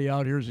 Everybody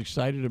out here is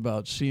excited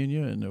about seeing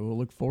you, and we'll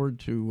look forward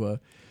to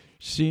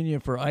seeing you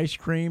for ice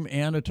cream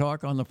and a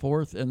talk on the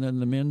 4th, and then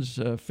the Men's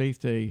Faith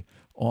Day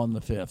on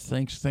the 5th.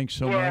 Thanks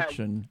so much,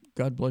 and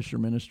God bless your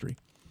ministry.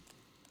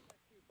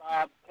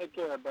 Bob, take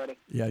care, buddy.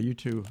 Yeah, you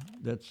too.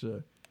 That's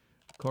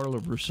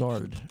Carla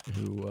Broussard,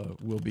 who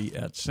will be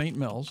at St.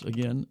 Mel's.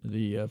 Again,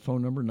 the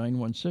phone number,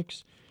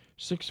 916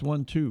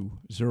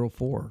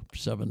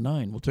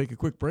 612-0479. We'll take a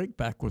quick break.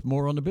 Back with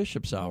more on the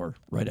Bishop's Hour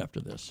right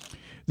after this.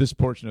 This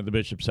portion of the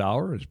Bishop's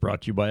Hour is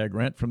brought to you by a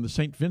grant from the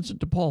St. Vincent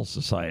de Paul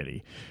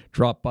Society.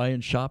 Drop by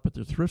and shop at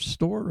their thrift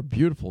store, a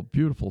beautiful,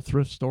 beautiful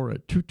thrift store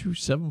at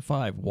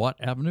 2275 Watt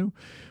Avenue.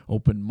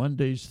 Open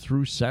Mondays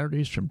through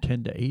Saturdays from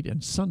 10 to 8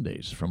 and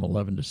Sundays from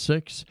 11 to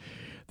 6.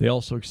 They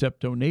also accept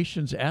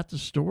donations at the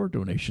store,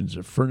 donations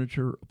of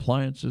furniture,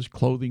 appliances,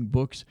 clothing,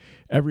 books,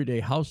 everyday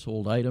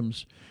household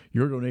items.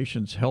 Your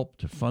donations help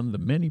to fund the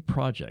many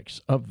projects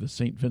of the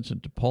St.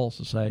 Vincent de Paul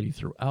Society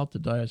throughout the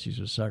Diocese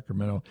of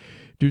Sacramento.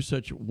 Do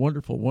such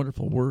wonderful,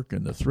 wonderful work,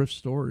 and the thrift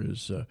store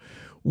is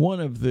one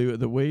of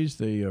the ways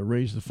they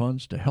raise the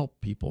funds to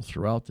help people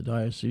throughout the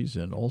diocese,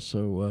 and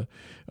also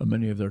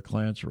many of their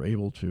clients are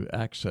able to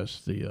access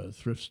the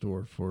thrift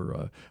store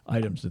for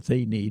items that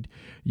they need.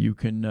 You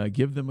can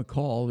give them a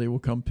call. They will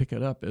come pick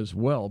it up as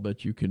well,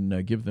 but you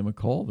can give them a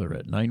call. They're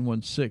at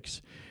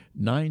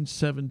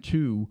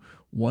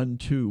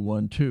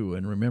 916-972-1212.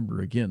 And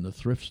remember, again, the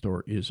thrift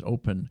store is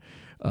open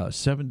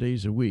 7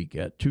 days a week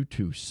at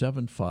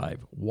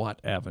 2275 Watt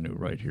Avenue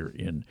right here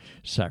in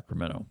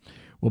Sacramento.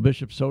 Well,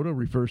 Bishop Soto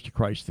refers to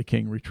Christ the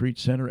King Retreat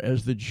Center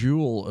as the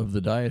jewel of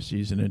the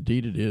diocese, and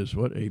indeed it is.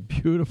 What a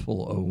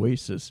beautiful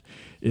oasis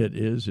it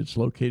is. It's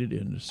located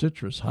in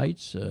Citrus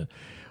Heights,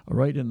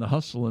 right in the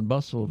hustle and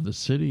bustle of the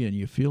city, and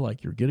you feel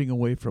like you're getting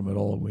away from it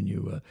all when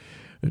you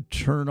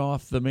turn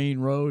off the main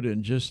road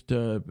and just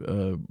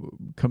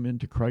come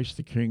into Christ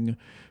the King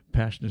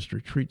Passionist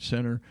Retreat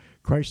Center.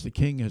 Christ the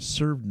King has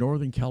served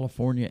Northern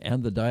California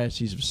and the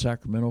Diocese of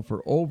Sacramento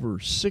for over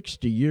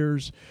 60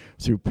 years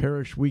through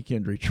parish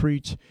weekend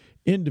retreats,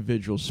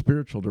 individual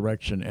spiritual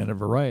direction, and a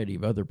variety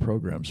of other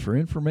programs. For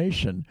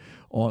information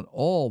on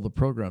all the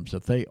programs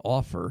that they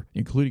offer,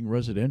 including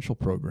residential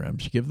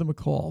programs, give them a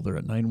call. They're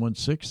at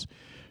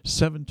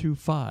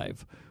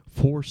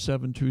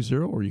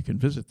 916-725-4720, or you can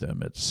visit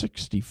them at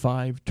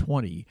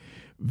 6520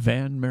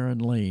 Van Maren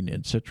Lane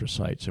in Citrus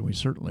Heights. And we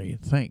certainly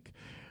thank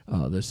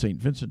the St.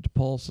 Vincent de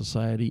Paul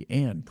Society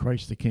and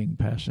Christ the King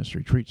Passionist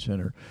Retreat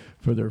Center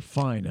for their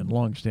fine and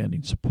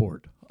long-standing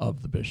support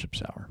of the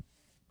Bishop's Hour.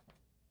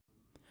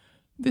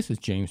 This is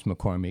James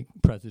McCormick,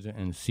 President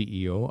and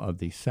CEO of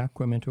the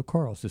Sacramento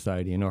Choral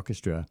Society and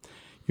Orchestra.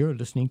 You're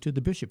listening to the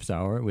Bishop's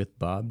Hour with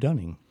Bob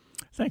Dunning.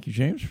 Thank you,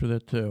 James, for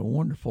that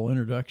wonderful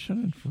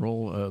introduction and for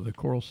all the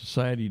Choral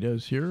Society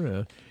does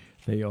here.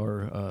 They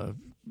are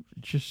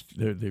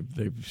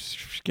they've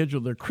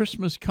scheduled their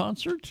Christmas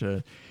concert.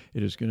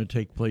 It is going to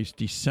take place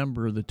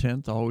December the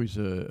 10th, always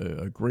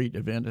a great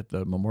event at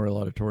the Memorial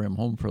Auditorium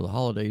Home for the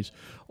Holidays.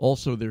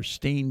 Also, their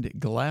stained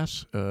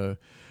glass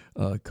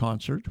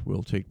concert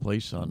will take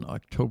place on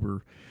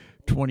October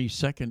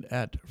 22nd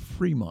at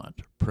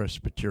Fremont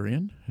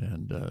Presbyterian,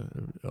 and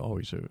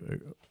always a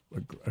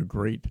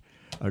great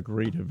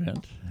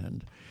event.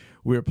 And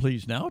we're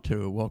pleased now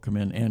to welcome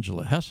in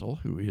Angela Hessel,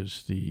 who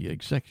is the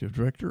Executive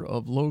Director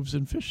of Loaves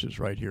and Fishes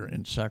right here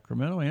in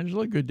Sacramento.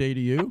 Angela, good day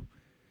to you.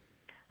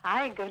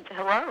 Hi, good.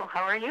 Hello,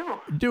 how are you?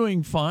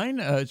 Doing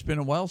fine. It's been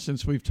a while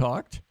since we've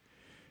talked.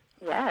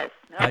 Yes,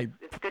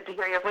 it's good to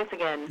hear your voice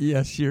again.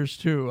 Yes, yours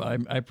too.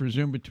 I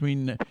presume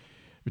between then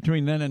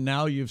and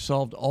now you've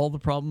solved all the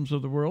problems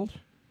of the world?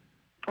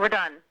 We're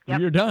done.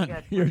 Yep, You're done.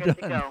 Good. You're good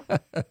done. To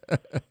go.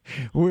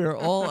 We're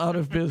all out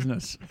of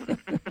business.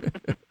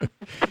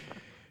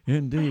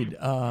 Indeed.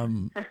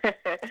 Oh,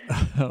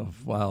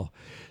 wow.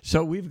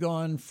 So we've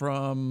gone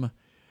from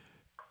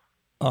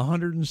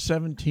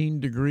 117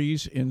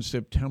 degrees in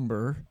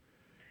September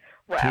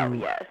Wow, to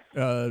yes.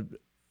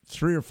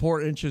 3 or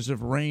 4 inches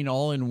of rain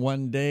all in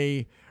one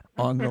day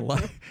on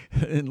the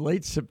in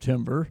late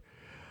September.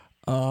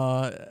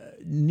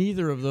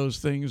 Neither of those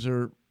things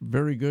are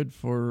very good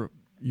for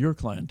your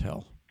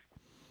clientele.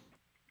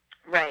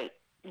 Right.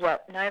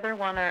 Yep. Neither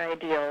one are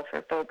ideal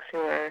for folks who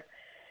are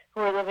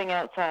living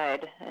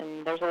outside,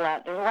 and there's a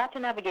lot to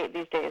navigate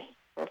these days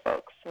for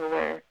folks.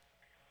 So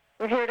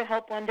we're here to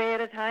help one day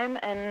at a time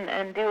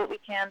and do what we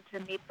can to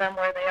meet them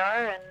where they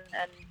are and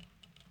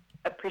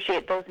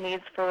appreciate those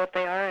needs for what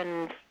they are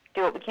and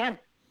do what we can.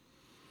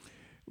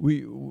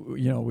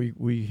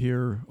 We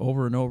hear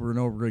over and over and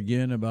over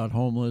again about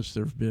homeless.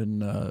 There've been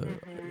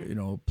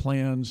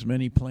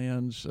many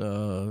plans.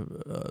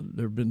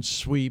 There've been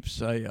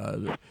sweeps.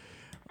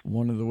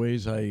 One of the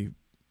ways I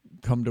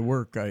come to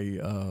work, I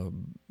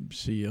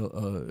see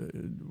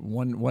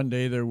one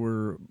day there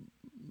were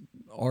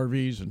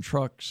RVs and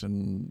trucks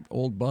and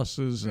old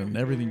buses and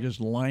everything just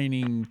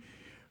lining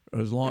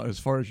as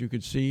far as you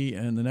could see,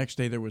 and the next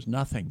day there was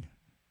nothing.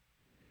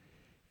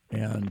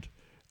 And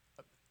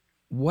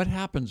what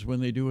happens when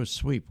they do a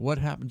sweep? What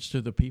happens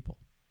to the people?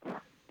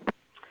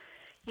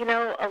 You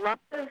know, a lot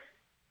of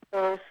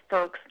those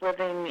folks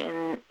living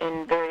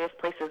in various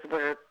places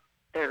where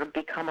there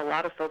become a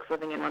lot of folks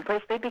living in one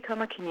place, they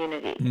become a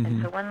community. Mm-hmm.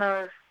 And so when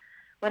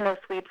those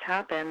sweeps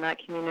happen, that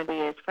community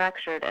is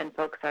fractured, and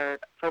folks are,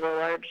 for the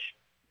large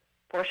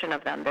portion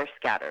of them, they're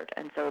scattered.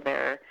 And so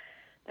they're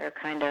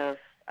kind of,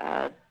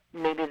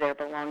 maybe their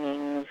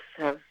belongings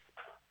have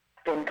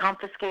been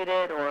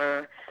confiscated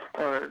or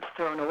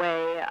thrown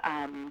away.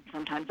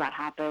 Sometimes that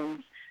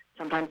happens.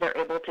 Sometimes they're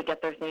able to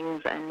get their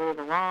things and move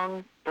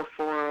along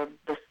before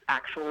this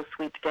actual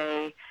sweep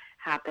day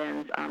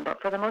happens.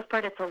 But for the most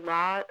part, it's a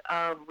lot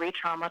of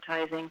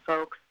re-traumatizing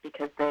folks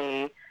because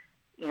they,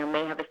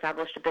 may have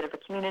established a bit of a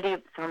community,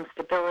 some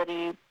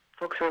stability.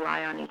 Folks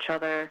rely on each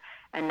other,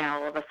 and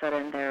now all of a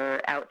sudden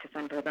they're out to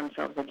fend for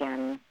themselves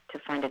again, to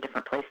find a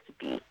different place to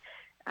be.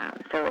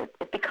 So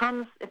it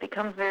becomes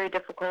very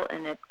difficult,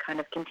 and it kind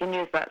of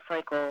continues that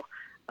cycle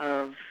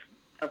of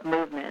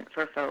movement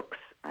for folks,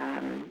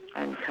 and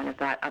kind of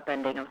that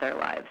upending of their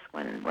lives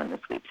when the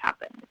sweeps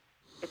happen.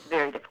 It's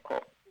very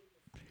difficult.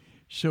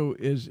 So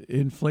as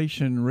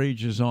inflation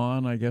rages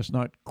on, I guess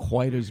not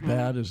quite as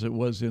bad as it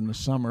was in the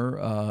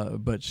summer,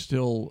 but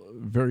still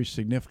very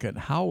significant.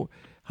 How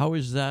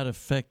is that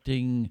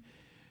affecting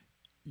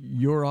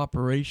your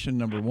operation,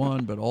 number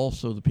one, but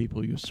also the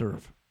people you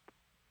serve?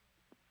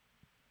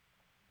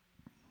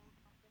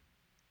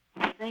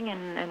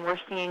 And we're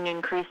seeing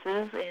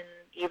increases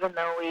even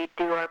though we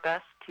do our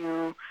best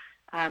to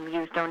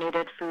use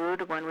donated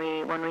food when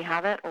we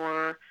have it,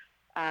 or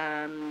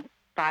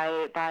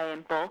buy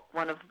in bulk.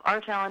 One of our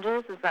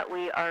challenges is that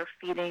we are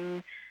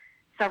feeding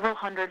several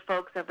hundred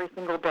folks every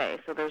single day,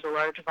 so there's a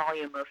large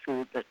volume of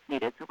food that's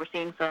needed. So we're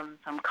seeing some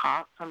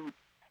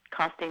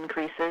cost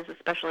increases,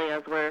 especially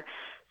as we're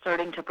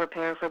starting to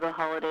prepare for the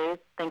holidays.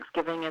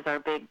 Thanksgiving is our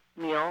big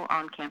meal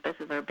on campus,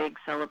 is our big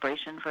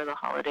celebration for the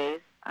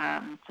holidays.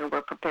 So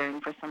we're preparing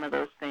for some of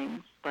those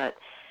things. But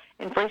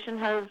inflation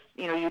has,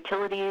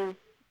 utilities,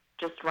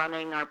 just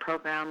running our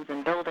programs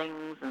and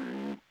buildings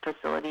and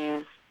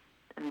facilities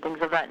and things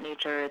of that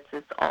nature.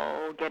 It's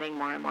all getting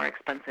more and more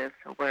expensive.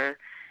 So we're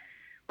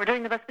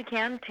doing the best we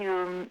can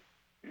to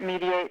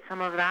mediate some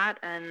of that,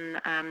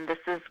 and this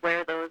is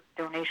where those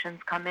donations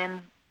come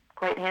in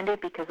quite handy,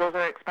 because those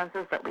are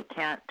expenses that we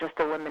can't just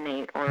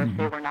eliminate or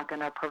say we're not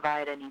going to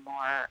provide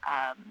anymore.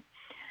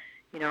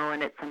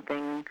 And it's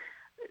something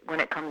when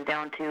it comes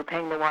down to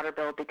paying the water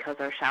bill because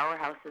our shower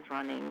house is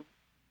running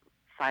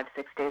 5-6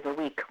 days a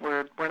week.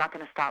 We're not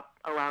going to stop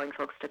allowing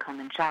folks to come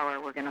and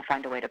shower. We're going to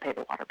find a way to pay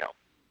the water bill.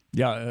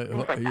 Yeah,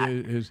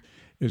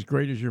 as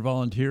great as your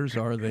volunteers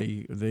are,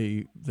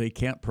 they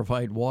can't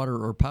provide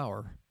water or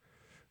power.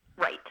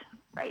 Right.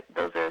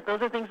 Those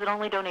are things that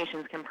only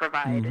donations can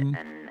provide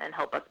and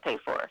help us pay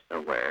for.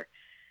 So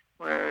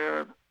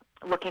we're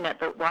looking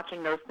at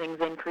watching those things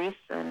increase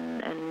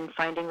and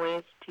finding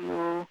ways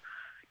to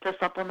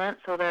supplement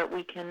so that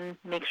we can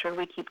make sure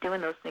we keep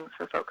doing those things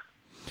for folks.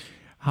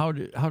 How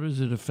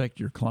does it affect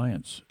your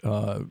clients?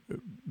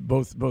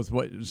 Both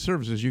what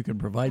services you can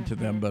provide to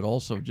them, but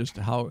also just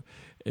how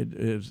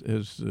is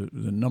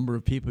the number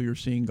of people you're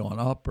seeing gone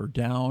up or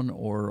down,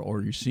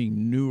 or you're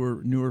seeing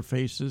newer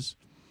faces?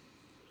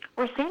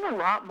 We're seeing a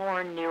lot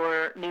more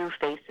new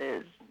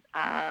faces.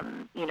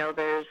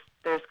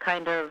 There's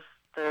kind of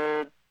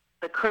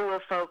the crew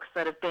of folks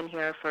that have been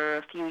here for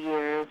a few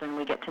years, and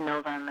we get to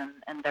know them,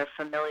 and they're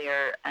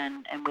familiar,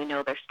 and we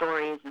know their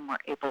stories, and we're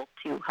able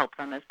to help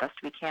them as best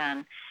we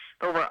can.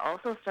 But we're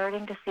also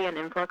starting to see an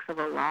influx of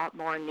a lot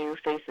more new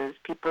faces,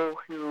 people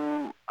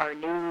who are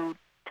new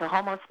to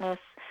homelessness,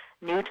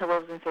 new to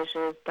Loaves and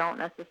Fishes, don't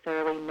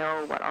necessarily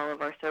know what all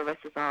of our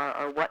services are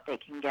or what they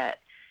can get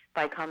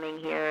by coming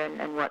here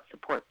and what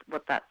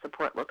that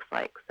support looks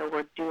like. So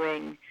we're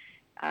doing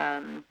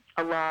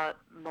a lot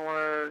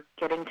more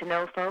getting to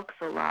know folks,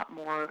 a lot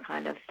more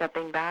kind of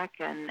stepping back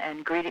and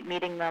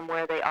meeting them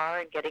where they are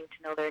and getting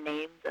to know their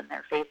names and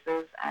their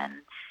faces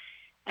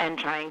and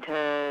trying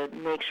to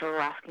make sure we're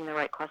asking the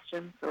right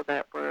questions so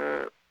that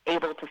we're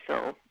able to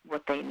fill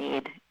what they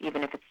need,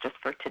 even if it's just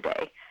for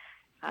today.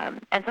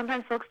 And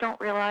sometimes folks don't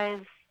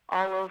realize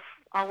all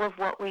of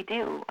what we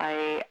do.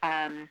 I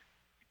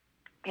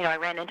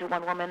ran into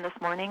one woman this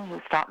morning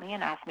who stopped me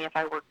and asked me if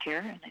I worked here,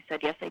 and I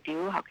said, yes, I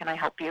do. How can I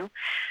help you?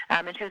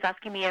 And she was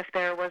asking me if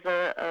there was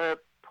a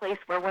place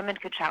where women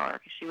could shower,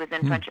 because she was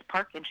in Friendship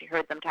Park and she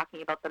heard them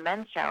talking about the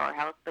men's shower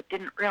house, but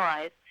didn't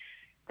realize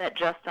that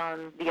just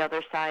on the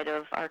other side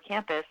of our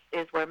campus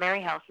is where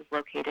Mary House is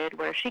located,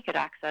 where she could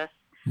access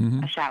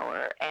a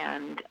shower.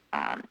 And,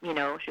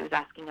 she was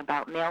asking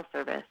about mail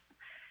service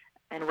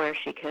and where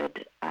she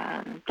could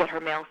get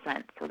her mail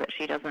sent so that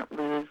she doesn't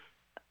lose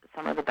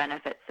some of the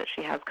benefits that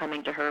she has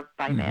coming to her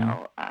by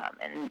mail.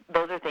 And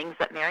those are things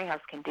that Mary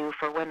House can do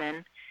for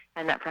women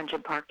and that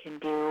Friendship Park can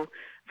do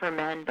for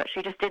men, but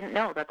she just didn't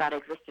know that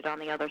existed on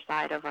the other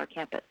side of our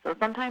campus. So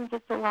sometimes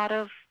it's a lot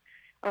of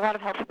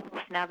helping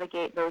us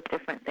navigate those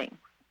different things.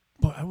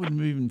 Well, I wouldn't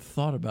have even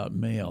thought about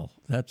mail.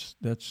 That's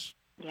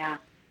yeah.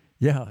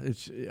 Yeah,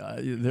 it's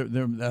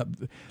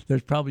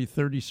there's probably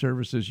 30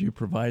 services you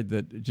provide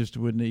that just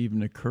wouldn't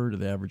even occur to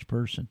the average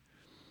person.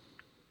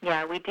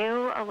 Yeah, we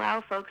do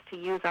allow folks to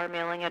use our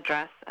mailing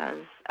address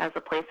as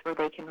a place where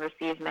they can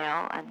receive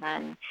mail, and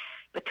then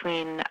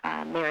between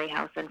Mary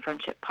House and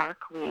Friendship Park,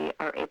 we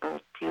are able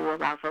to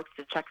allow folks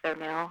to check their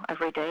mail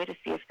every day to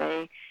see if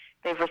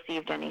they've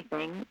received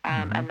anything,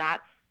 and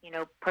that's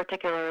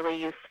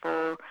particularly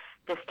useful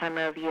this time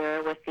of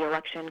year with the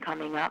election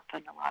coming up,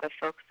 and a lot of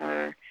folks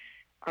are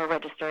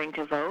registering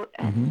to vote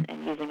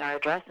and using our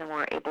address, and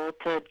we're able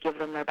to give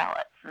them their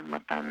ballots and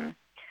let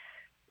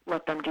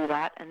them do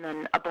that. And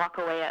then a block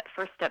away at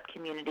First Step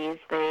Communities,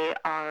 they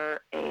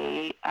are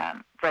a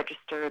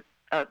registered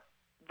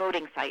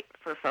voting site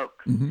for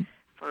folks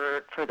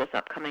for this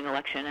upcoming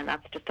election, and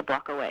that's just a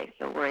block away.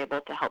 So we're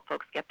able to help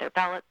folks get their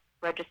ballots,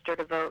 register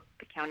to vote.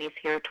 The county's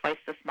here twice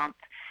this month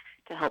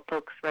to help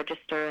folks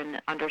register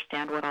and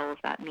understand what all of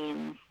that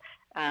means.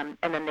 And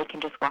then they can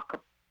just walk a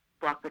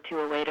block or two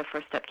away to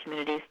First Step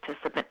Communities to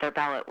submit their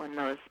ballot when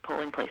those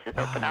polling places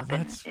open up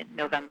in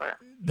November.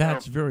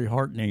 That's very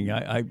heartening.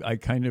 I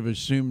kind of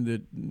assumed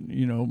that,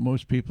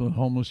 most people in the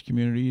homeless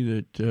community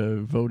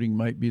that voting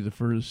might be the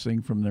furthest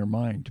thing from their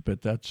mind,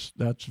 but that's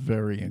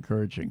very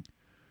encouraging.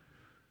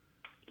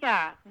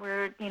 Yeah,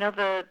 we're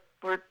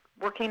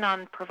working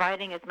on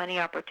providing as many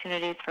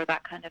opportunities for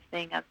that kind of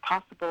thing as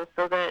possible,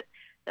 so that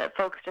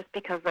folks, just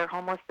because they're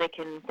homeless, they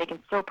can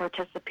still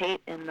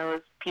participate in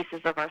those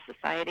pieces of our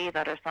society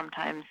that are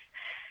sometimes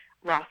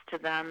lost to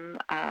them.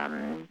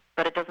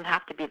 But it doesn't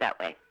have to be that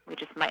way. We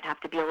just might have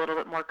to be a little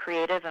bit more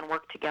creative and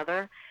work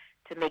together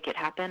to make it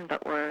happen.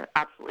 But we're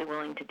absolutely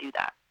willing to do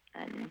that,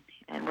 and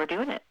we're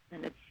doing it.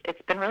 And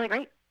it's been really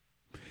great.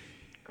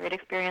 Great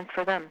experience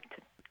for them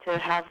to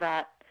have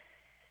that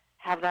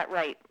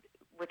right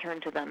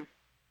returned to them.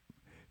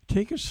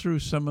 Take us through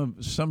some of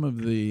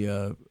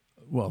the.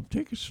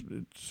 Take us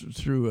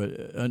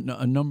through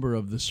a number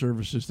of the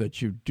services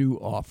that you do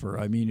offer.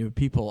 I mean,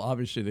 people,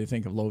 obviously, they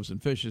think of loaves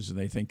and fishes, and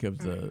they think of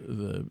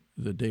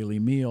the daily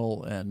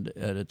meal and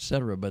et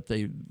cetera, but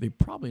they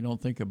probably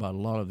don't think about a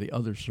lot of the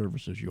other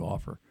services you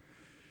offer.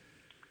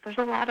 There's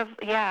a lot of,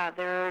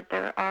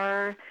 there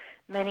are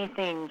many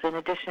things in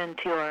addition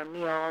to our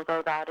meal,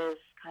 although that is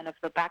kind of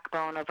the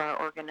backbone of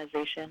our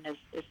organization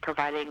is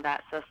providing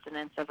that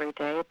sustenance every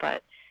day,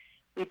 but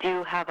we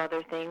do have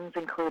other things,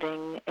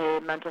 including a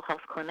mental health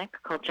clinic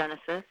called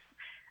Genesis,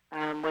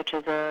 which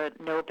is a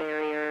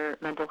no-barrier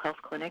mental health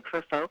clinic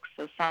for folks.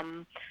 So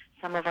some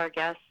of our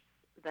guests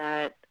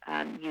that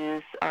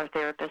use our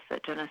therapists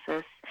at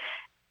Genesis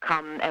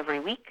come every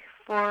week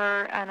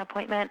for an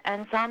appointment,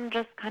 and some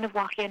just kind of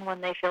walk in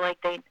when they feel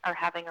like they are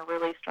having a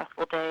really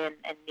stressful day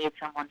and need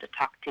someone to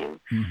talk to.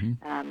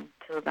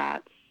 So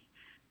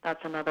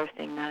that's another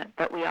thing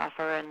that we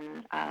offer.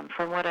 And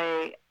from what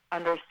I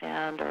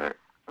understand, or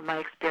from my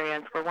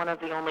experience, we're one of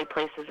the only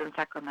places in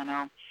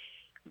Sacramento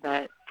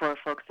that for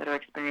folks that are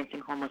experiencing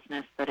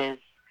homelessness that is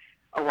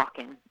a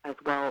walk-in as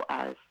well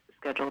as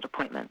scheduled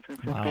appointments. And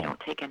since we don't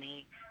take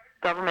any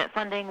government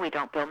funding, we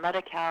don't bill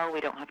Medi-Cal, we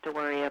don't have to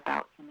worry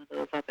about some of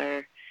those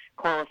other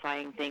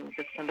qualifying things.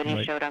 If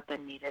somebody showed up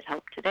and needed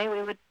help today,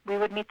 we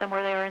would meet them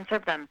where they are and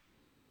serve them.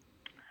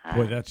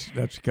 Boy,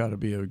 that's got to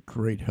be a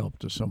great help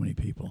to so many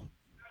people.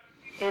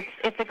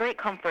 It's a great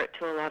comfort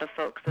to a lot of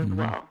folks as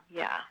well.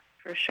 Yeah,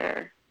 for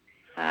sure.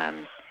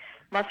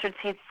 Mustard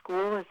Seed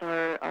School is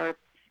our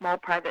small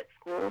private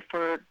school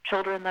for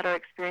children that are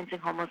experiencing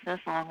homelessness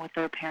along with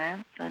their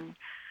parents. And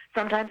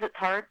sometimes it's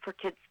hard for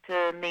kids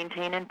to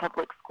maintain in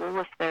public school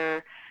if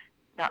they're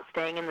not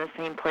staying in the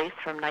same place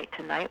from night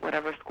to night.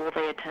 Whatever school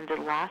they attended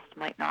last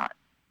might not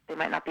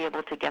be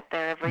able to get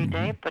there every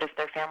day. But if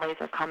their families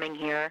are coming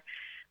here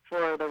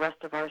for the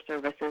rest of our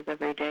services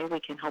every day, we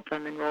can help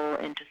them enroll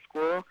into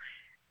school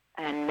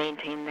and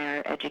maintain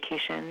their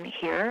education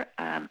here.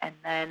 And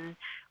then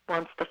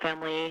once the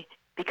family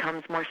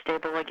becomes more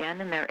stable again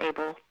and they're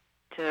able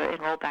to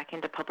enroll back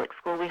into public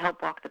school, we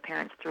help walk the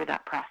parents through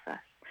that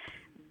process.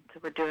 So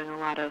we're doing a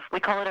lot of,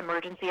 we call it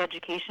emergency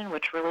education,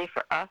 which really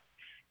for us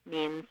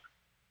means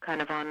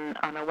kind of on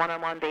a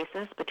one-on-one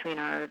basis between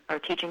our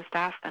teaching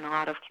staff and a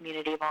lot of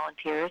community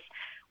volunteers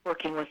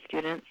working with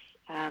students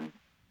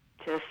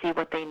to see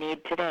what they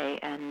need today.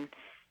 And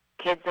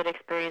kids that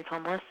experience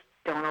homeless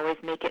don't always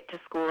make it to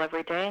school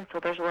every day, and so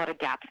there's a lot of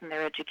gaps in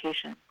their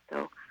education.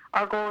 So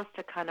our goal is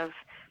to kind of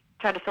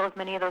try to fill as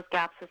many of those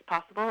gaps as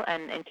possible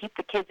and keep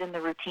the kids in the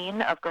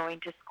routine of going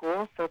to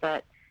school, so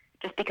that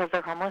just because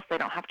they're homeless, they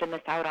don't have to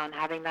miss out on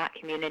having that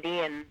community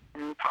and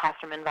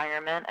classroom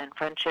environment and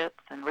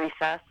friendships and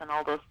recess and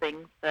all those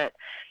things,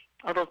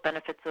 all those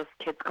benefits of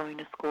kids going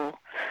to school.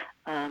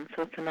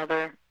 So it's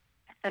another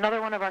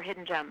one of our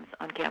hidden gems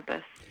on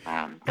campus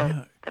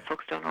that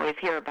folks don't always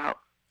hear about.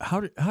 How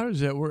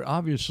does that work?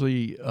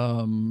 Obviously,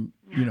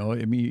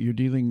 you're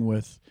dealing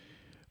with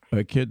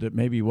a kid that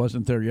maybe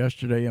wasn't there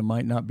yesterday and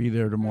might not be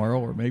there tomorrow,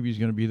 or maybe he's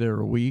going to be there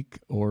a week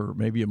or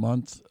maybe a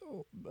month.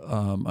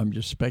 I'm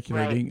just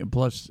speculating. Right.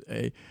 Plus,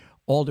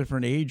 all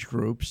different age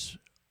groups.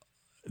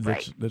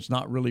 That's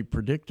not really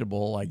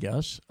predictable, I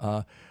guess.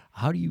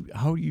 How do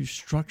you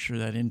structure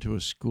that into a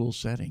school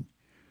setting?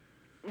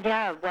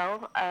 Yeah,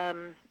 well,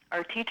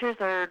 our teachers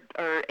are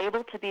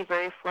able to be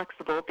very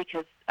flexible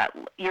because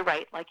you're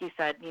right, like you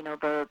said,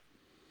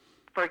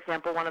 for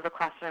example, one of the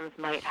classrooms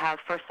might have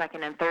first,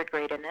 second, and third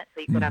grade in it,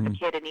 so you could have a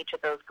kid in each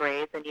of those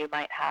grades, and you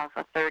might have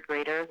a third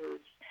grader who's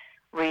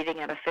reading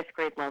at a fifth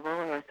grade level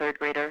or a third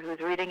grader who's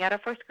reading at a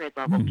first grade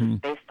level,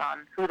 just based on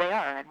who they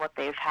are and what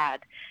they've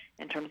had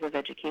in terms of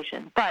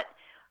education. But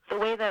the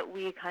way that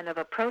we kind of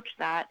approach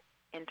that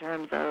in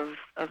terms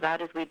of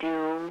that is we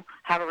do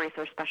have a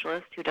resource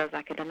specialist who does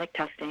academic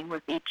testing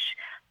with each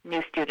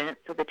new student,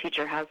 so the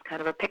teacher has kind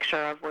of a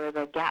picture of where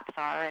the gaps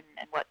are and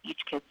what each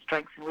kid's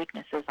strengths and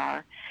weaknesses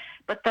are.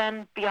 But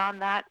then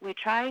beyond that, we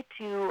try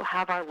to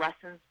have our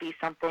lessons be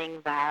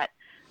something that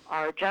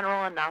are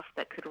general enough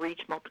that could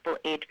reach multiple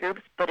age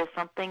groups, but is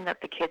something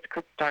that the kids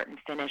could start and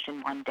finish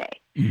in one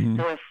day. Mm-hmm.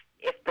 So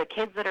if the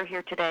kids that are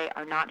here today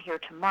are not here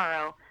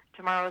tomorrow,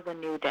 tomorrow is a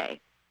new day.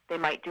 They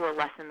might do a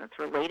lesson that's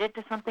related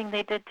to something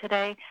they did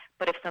today,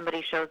 but if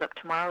somebody shows up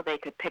tomorrow, they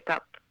could pick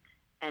up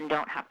and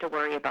don't have to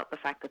worry about the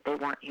fact that they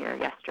weren't here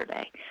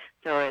yesterday.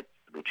 So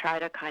we try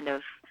to kind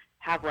of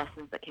have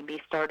lessons that can be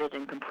started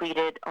and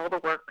completed, all the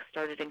work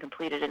started and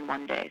completed in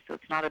one day. So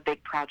it's not a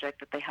big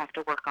project that they have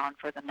to work on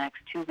for the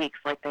next 2 weeks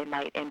like they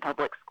might in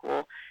public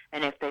school.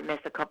 And if they miss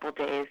a couple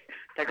days,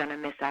 they're going to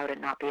miss out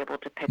and not be able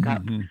to pick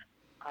up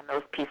on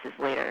those pieces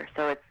later.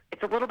 So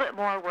it's a little bit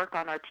more work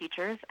on our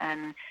teachers,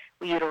 and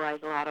we utilize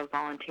a lot of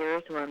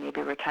volunteers who are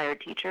maybe retired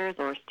teachers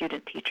or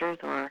student teachers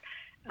or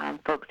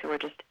folks who are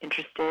just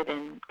interested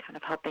in kind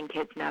of helping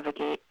kids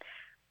navigate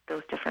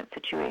those different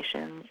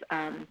situations.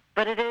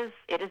 But it is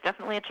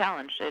definitely a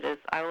challenge. It is,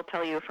 I will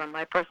tell you from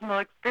my personal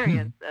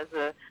experience as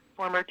a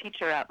former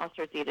teacher at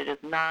Mustard Seed, it is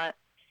not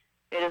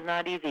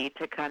easy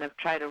to kind of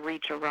try to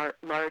reach a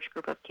large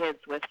group of kids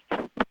with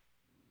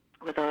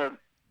a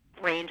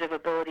range of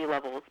ability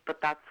levels.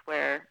 But that's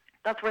where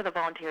the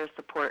volunteer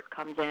support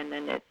comes in,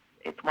 and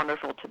it's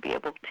wonderful to be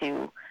able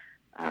to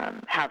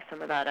have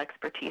some of that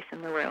expertise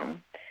in the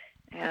room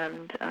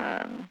and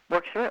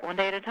work through it one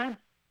day at a time.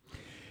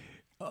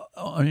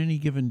 On any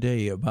given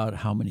day, about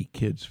how many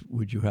kids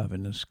would you have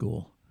in the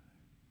school?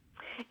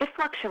 It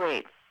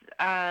fluctuates.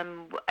 I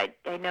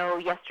know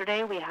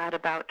yesterday we had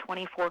about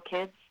 24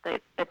 kids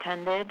that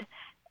attended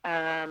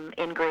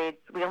in grades.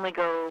 We only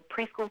go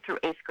preschool through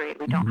 8th grade.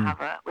 We don't have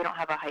a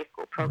high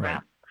school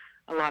program.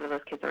 Right. A lot of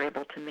those kids are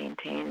able to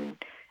maintain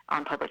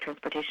on public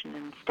transportation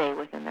and stay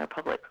within their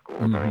public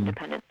schools or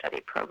independent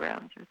study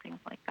programs or things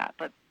like that.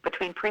 But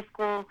from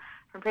preschool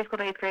to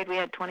 8th grade, we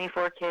had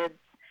 24 kids.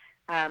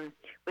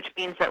 Which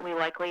means that we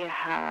likely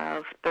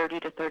have 30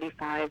 to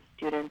 35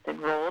 students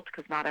enrolled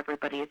because not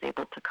everybody is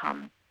able to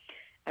come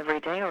every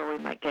day, or we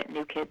might get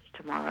new kids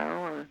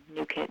tomorrow or a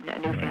new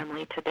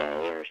family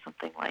today or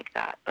something like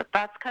that. But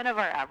that's kind of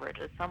our average,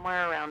 is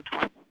somewhere around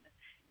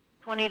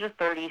 20 to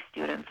 30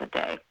 students a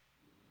day.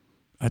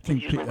 I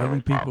think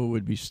people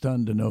would be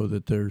stunned to know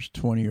that there's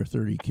 20 or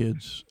 30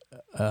 kids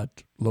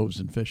at Loaves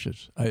and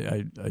Fishes.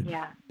 I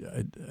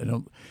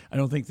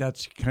don't think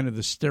that's kind of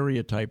the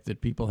stereotype that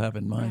people have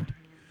in mind.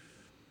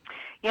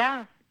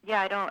 Yeah.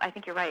 I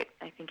think you're right.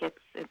 I think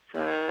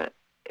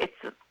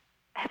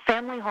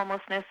family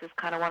homelessness is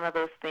kind of one of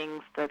those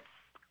things that's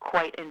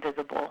quite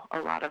invisible a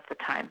lot of the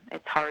time.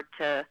 It's hard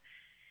to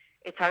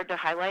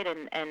highlight,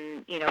 and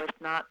it's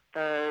not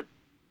the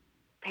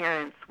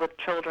parents with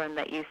children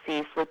that you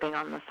see sleeping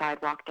on the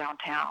sidewalk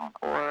downtown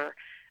or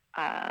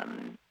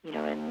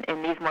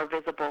in these more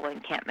visible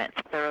encampments.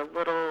 They're a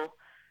little,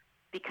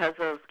 because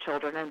of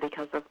children and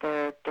because of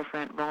their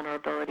different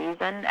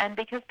vulnerabilities and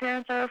because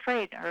parents are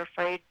afraid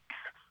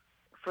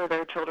for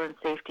their children's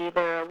safety,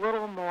 they're a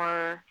little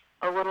more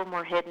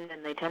hidden,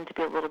 and they tend to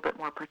be a little bit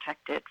more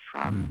protected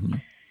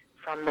from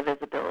the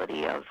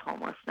visibility of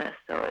homelessness.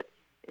 So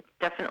it's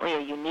definitely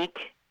a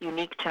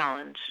unique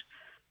challenge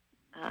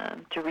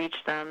to reach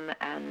them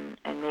and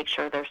make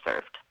sure they're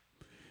served.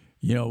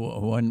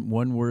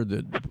 One word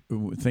that,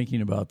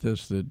 thinking about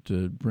this,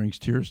 that brings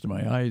tears to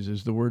my eyes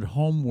is the word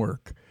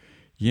homework.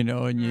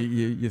 And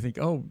you think,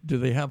 oh, do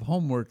they have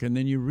homework? And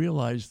then you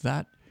realize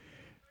that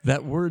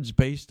word's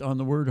based on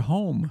the word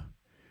home.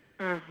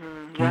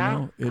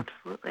 Yeah,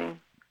 absolutely.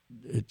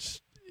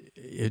 It's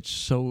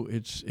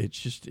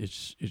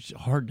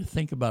hard to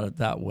think about it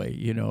that way.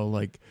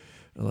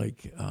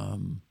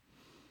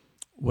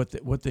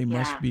 What they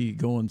must be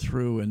going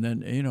through, and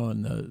then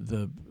and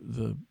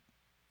the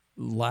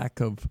lack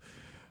of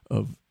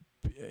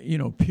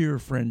peer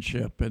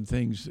friendship and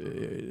things.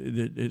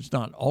 It's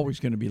not always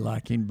going to be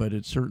lacking, but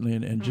it's certainly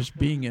and just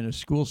being in a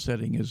school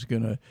setting is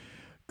going to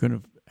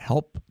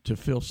help to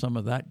fill some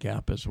of that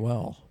gap as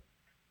well.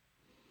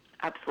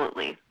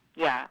 Absolutely,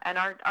 yeah. And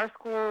our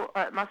school,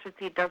 Mustard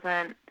Seed,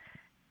 doesn't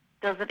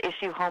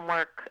issue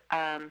homework,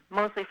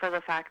 mostly for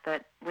the fact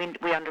that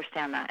we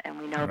understand that, and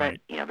we know that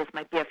this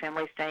might be a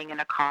family staying in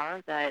a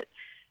car that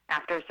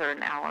after a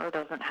certain hour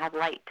doesn't have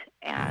light,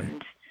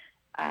 and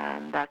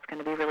that's going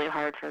to be really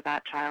hard for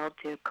that child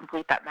to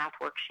complete that math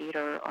worksheet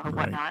or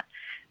whatnot,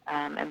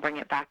 and bring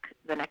it back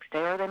the next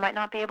day, or they might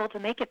not be able to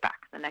make it back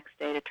the next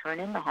day to turn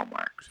in the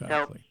homework.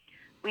 Exactly. So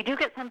we do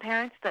get some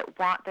parents that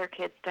want their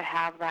kids to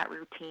have that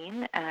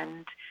routine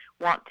and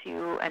want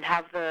to and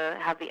have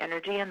the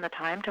energy and the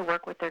time to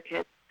work with their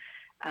kids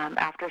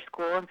after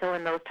school. And so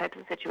in those types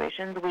of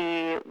situations,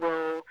 we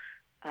will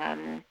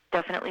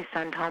definitely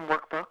send home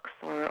workbooks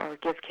or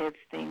give kids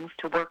things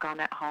to work on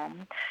at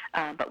home.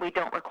 But we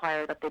don't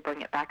require that they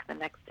bring it back the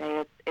next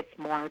day. It's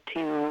more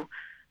to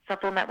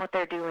supplement what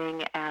they're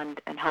doing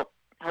and help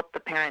the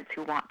parents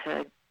who want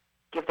to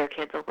give their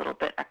kids a little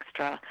bit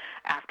extra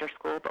after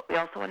school. But we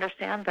also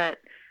understand that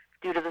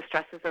due to the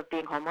stresses of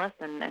being homeless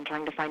and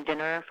trying to find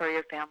dinner for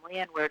your family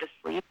and where to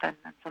sleep and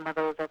some of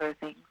those other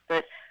things,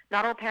 that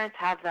not all parents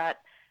have that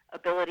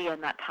ability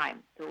and that time.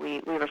 So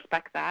we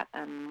respect that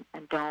and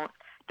don't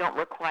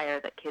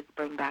require that kids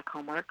bring back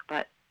homework,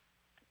 but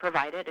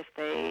provide it if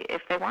they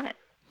want it.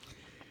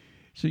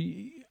 So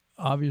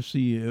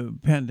obviously,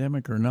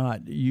 pandemic or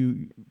not,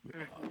 you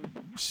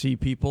see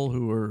people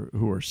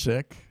who are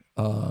sick,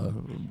 a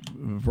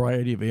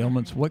variety of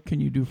ailments. What can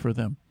you do for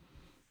them?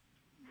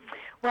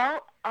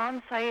 Well,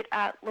 on site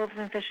at Loaves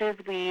and Fishes,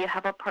 we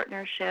have a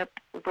partnership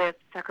with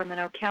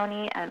Sacramento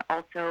County and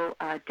also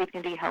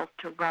Dignity Health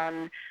to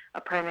run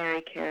a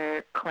primary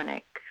care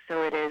clinic.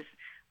 So it is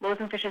Loaves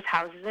and Fishes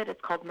houses it.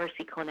 It's called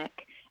Mercy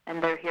Clinic,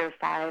 and they're here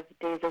 5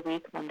 days a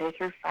week, Monday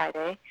through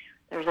Friday.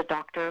 There's a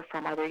doctor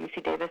from either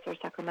UC Davis or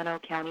Sacramento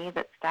County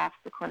that staffs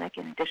the clinic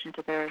in addition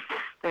to their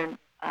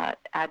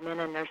admin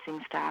and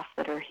nursing staff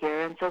that are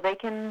here, and so they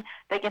can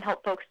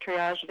help folks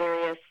triage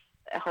various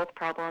health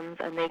problems,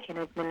 and they can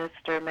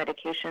administer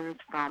medications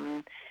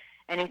from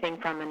anything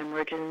from an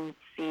emergency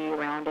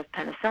round of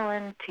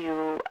penicillin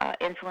to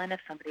insulin if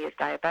somebody is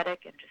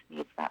diabetic and just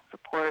needs that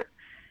support.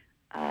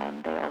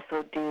 They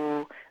also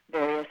do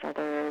various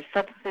other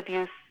substance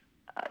abuse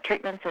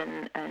treatments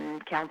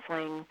and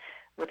counseling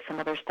with some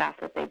other staff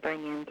that they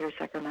bring in through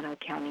Sacramento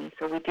County.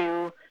 So we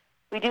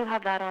do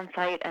have that on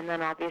site, and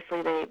then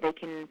obviously they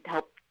can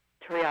help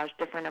triage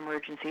different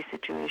emergency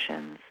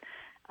situations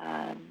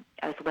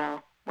as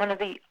well. One of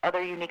the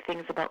other unique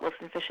things about Loaves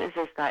and Fishes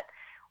is that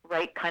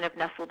right kind of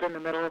nestled in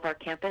the middle of our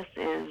campus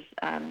is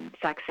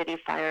Sac City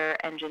Fire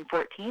Engine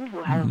 14,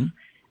 who have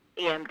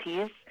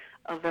EMTs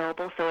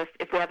available. So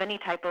if we have any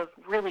type of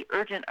really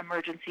urgent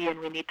emergency and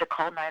we need to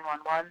call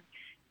 911,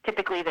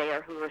 typically they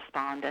are who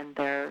respond, and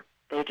they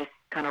just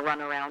kind of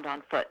run around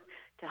on foot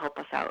to help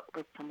us out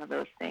with some of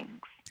those things.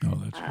 Oh,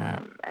 that's great.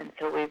 And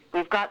so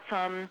we've got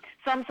some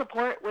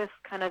support with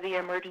kind of the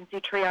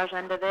emergency triage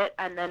end of it,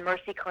 and then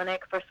Mercy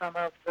Clinic for some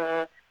of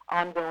the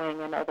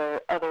ongoing and other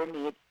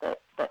needs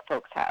that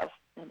folks have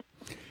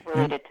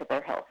related to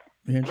their health.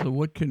 Angela,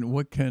 what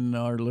can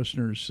our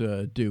listeners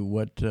do?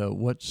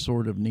 What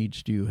sort of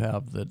needs do you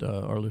have that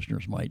our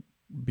listeners might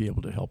be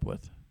able to help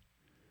with?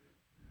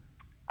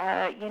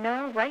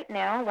 Right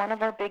now, one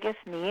of our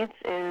biggest needs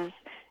is,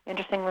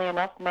 interestingly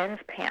enough, men's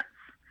pants.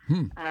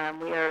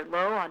 We are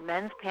low on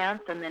men's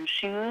pants and then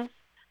shoes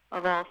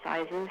of all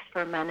sizes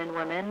for men and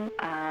women.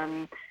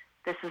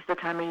 This is the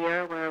time of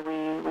year where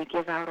we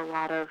give out a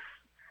lot of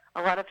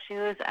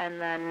shoes,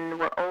 and then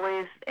we're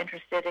always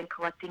interested in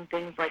collecting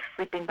things like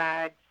sleeping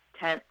bags,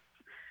 tents,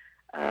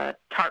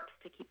 tarps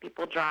to keep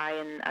people dry,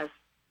 and as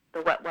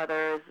the wet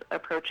weather is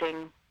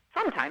approaching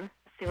sometime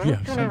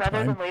sooner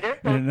rather than later.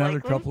 In another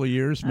couple of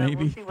years, maybe.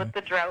 We'll see what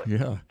the drought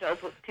does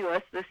to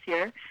us this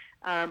year.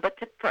 But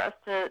for us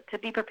to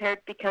be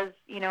prepared, because,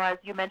 as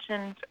you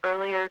mentioned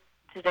earlier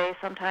today,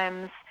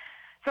 sometimes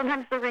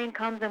the rain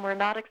comes and we're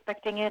not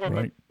expecting it,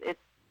 and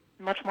it's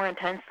much more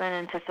intense than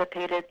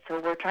anticipated. So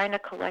we're trying to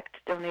collect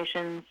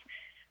donations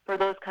for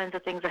those kinds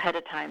of things ahead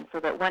of time so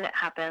that when it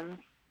happens,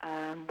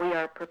 we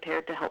are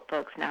prepared to help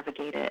folks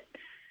navigate it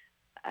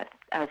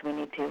as we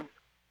need to.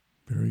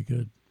 Very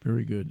good.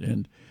 Very good.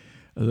 And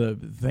the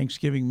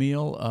Thanksgiving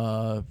meal,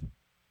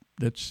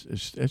 that's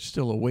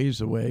still a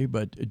ways away,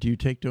 but do you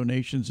take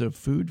donations of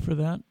food for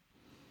that?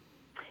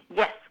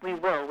 Yes, we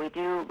will. We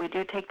do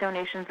take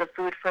donations of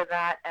food for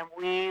that, and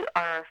we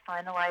are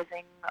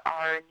finalizing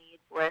our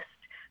needs list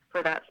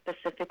for that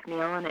specific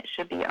meal, and it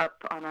should be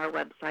up on our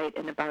website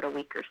in about a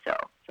week or so.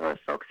 So if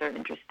folks are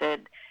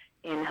interested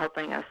in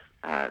helping us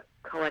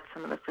collect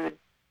some of the food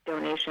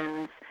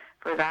donations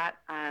for that,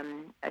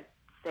 I'd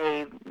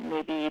say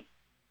maybe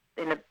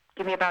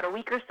give me about a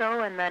week or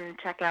so, and then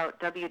check out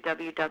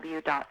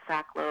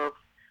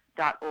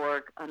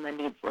www.sacloaves.org on the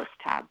Needs List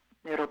tab.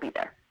 It'll be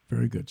there.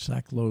 Very good.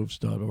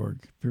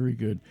 Sacloaves.org. Very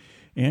good.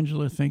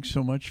 Angela, thanks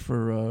so much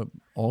for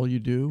all you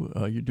do.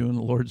 You're doing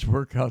the Lord's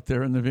work out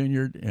there in the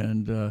vineyard,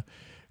 and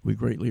we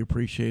greatly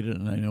appreciate it,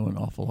 and I know an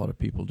awful lot of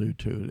people do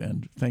too.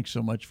 And thanks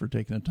so much for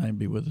taking the time to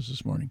be with us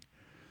this morning.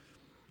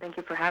 Thank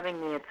you for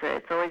having me.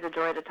 It's always a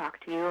joy to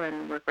talk to you,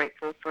 and we're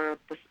grateful for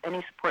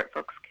any support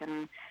folks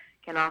can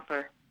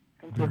offer.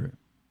 Thank you.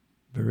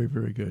 Very,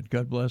 very good.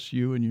 God bless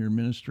you and your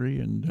ministry,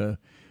 and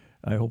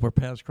I hope our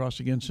paths cross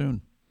again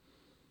soon.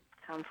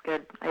 Sounds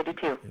good. I do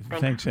too.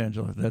 Thanks,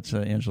 Angela. That's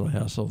Angela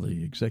Hassel,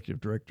 the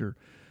executive director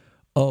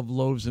of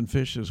Loaves and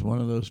Fishes,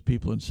 one of those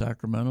people in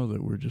Sacramento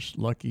that we're just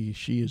lucky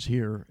she is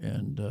here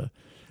and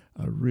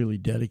really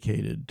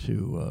dedicated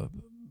to,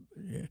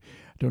 I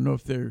don't know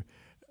if they're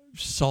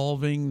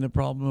solving the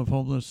problem of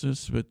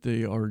homelessness, but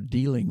they are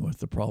dealing with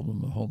the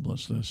problem of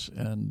homelessness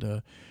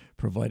and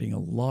providing a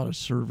lot of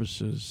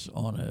services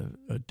on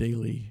a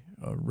daily,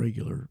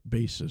 regular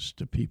basis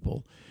to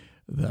people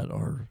that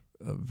are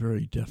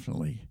very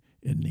definitely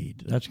in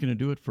need. That's going to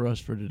do it for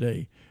us for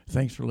today.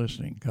 Thanks for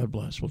listening. God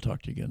bless. We'll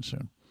talk to you again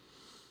soon.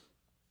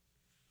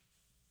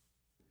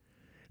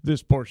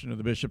 This portion of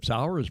the Bishop's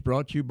Hour is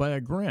brought to you by a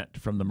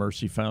grant from the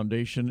Mercy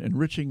Foundation,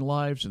 enriching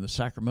lives in the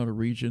Sacramento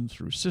region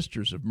through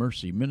Sisters of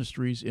Mercy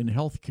ministries in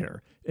healthcare,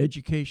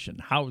 education,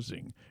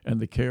 housing,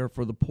 and the care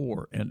for the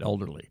poor and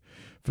elderly.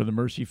 For the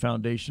Mercy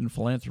Foundation,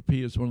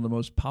 philanthropy is one of the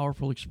most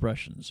powerful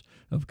expressions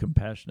of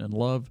compassion and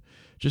love.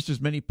 Just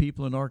as many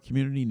people in our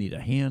community need a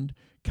hand,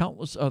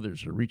 countless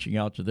others are reaching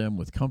out to them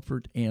with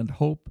comfort and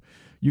hope.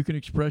 You can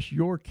express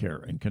your care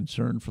and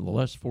concern for the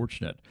less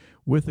fortunate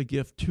with a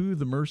gift to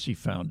the Mercy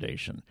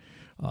Foundation.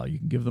 You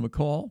can give them a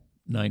call,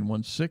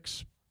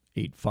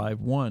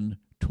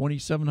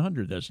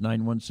 916-851-2700. That's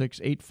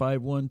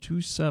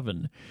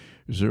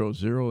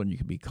 916-851-2700. And you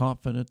can be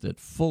confident that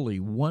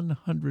fully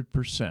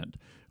 100%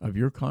 of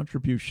your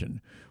contribution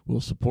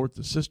will support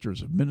the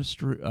Sisters of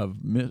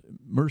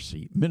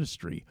Mercy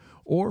ministry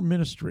or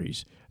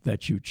ministries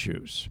that you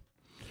choose.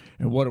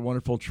 And what a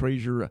wonderful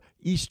treasure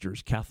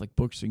Easter's Catholic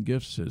Books and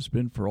Gifts has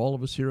been for all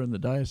of us here in the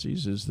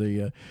diocese as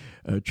they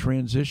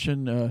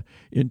transition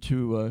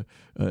into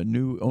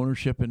new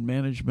ownership and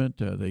management.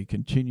 They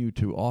continue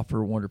to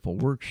offer wonderful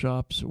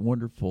workshops,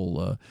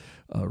 wonderful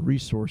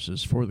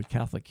resources for the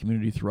Catholic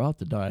community throughout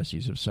the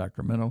Diocese of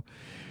Sacramento.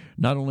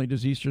 Not only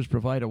does Easter's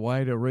provide a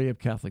wide array of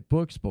Catholic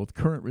books, both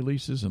current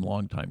releases and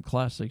longtime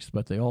classics,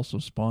 but they also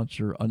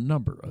sponsor a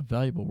number of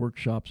valuable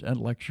workshops and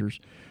lectures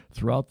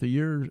throughout the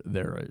year.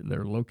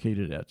 They're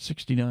located at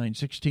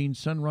 6916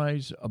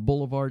 Sunrise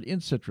Boulevard in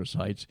Citrus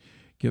Heights.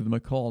 Give them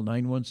a call,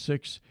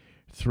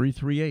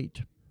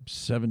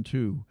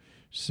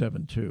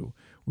 916-338-7272.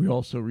 We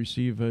also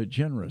receive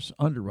generous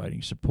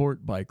underwriting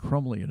support by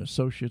Crumley &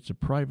 Associates, a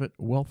private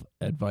wealth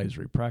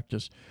advisory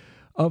practice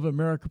of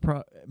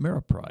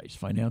Ameriprise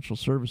Financial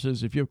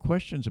Services. If you have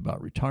questions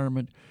about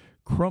retirement,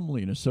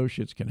 Crumley &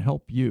 Associates can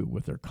help you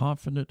with their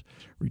confident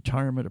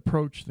retirement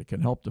approach that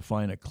can help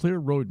define a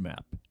clear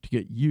roadmap to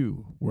get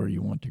you where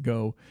you want to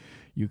go.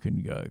 You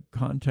can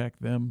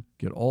contact them,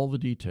 get all the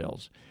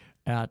details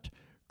at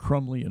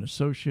Crumley &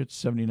 Associates,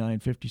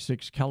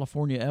 7956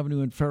 California Avenue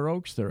in Fair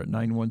Oaks. They're at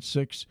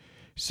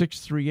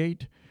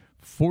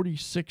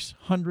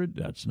 916-638-4600.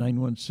 That's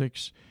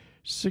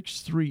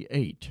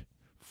 916-638-4600.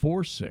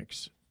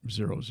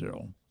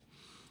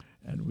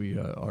 And we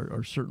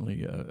are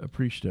certainly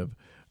appreciative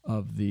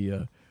of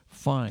the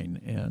fine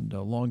and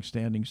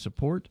long-standing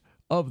support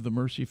of the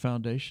Mercy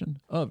Foundation,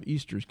 of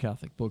Easter's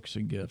Catholic Books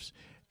and Gifts,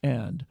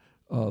 and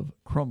of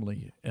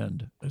Crumley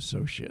and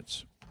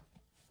Associates.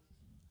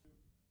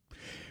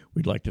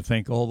 We'd like to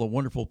thank all the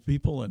wonderful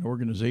people and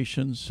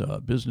organizations,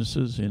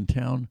 businesses in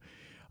town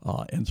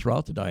and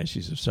throughout the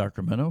Diocese of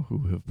Sacramento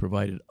who have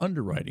provided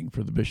underwriting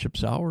for the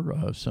Bishop's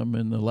Hour, some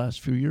in the last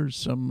few years,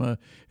 some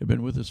have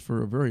been with us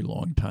for a very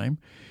long time.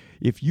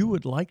 If you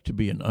would like to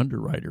be an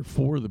underwriter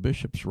for the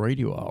Bishop's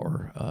Radio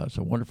Hour, it's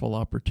a wonderful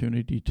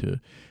opportunity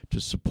to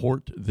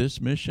support this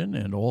mission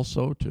and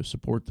also to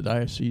support the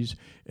diocese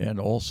and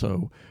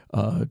also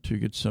to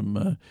get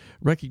some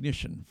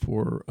recognition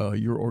for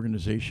your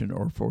organization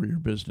or for your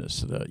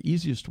business. The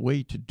easiest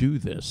way to do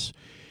this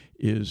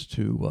is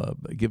to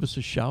give us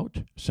a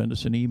shout, send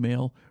us an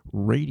email,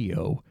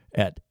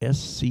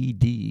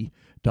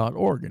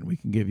 radio@scd.org, and we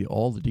can give you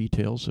all the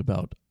details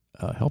about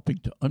helping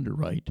to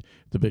underwrite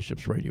the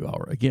Bishop's Radio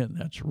Hour. Again,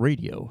 that's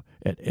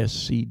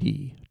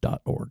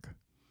radio@scd.org.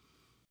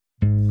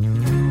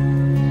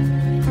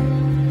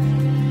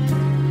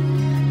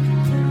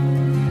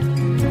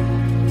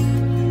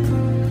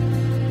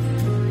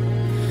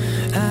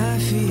 I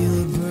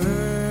feel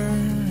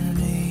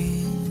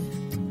burning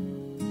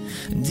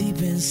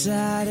deep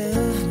inside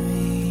of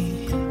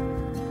me.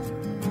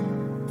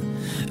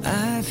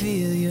 I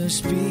feel your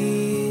spirit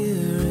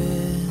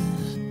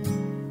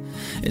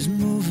is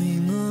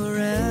moving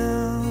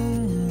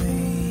around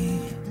me.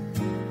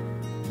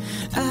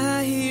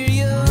 I hear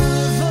your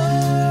voice,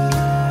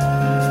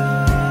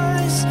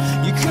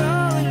 you're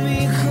calling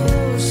me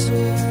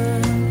closer.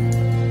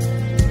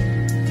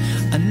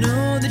 I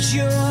know that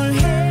you're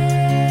here.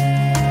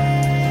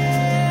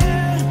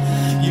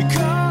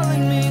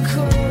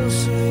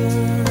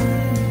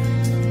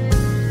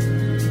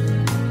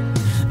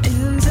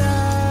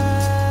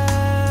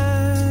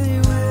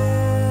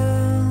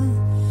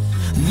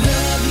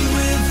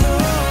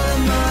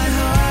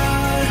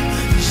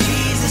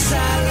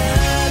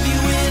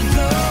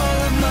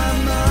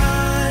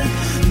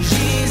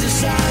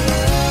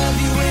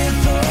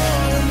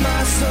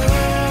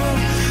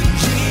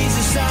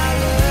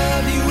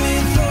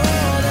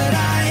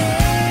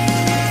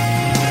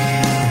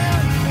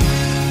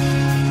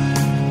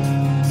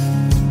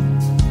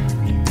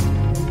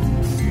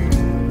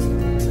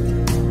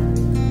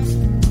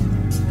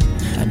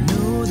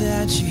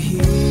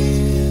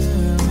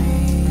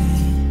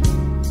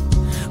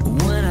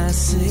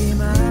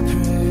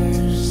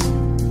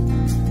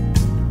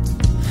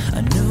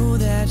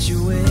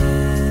 You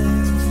will.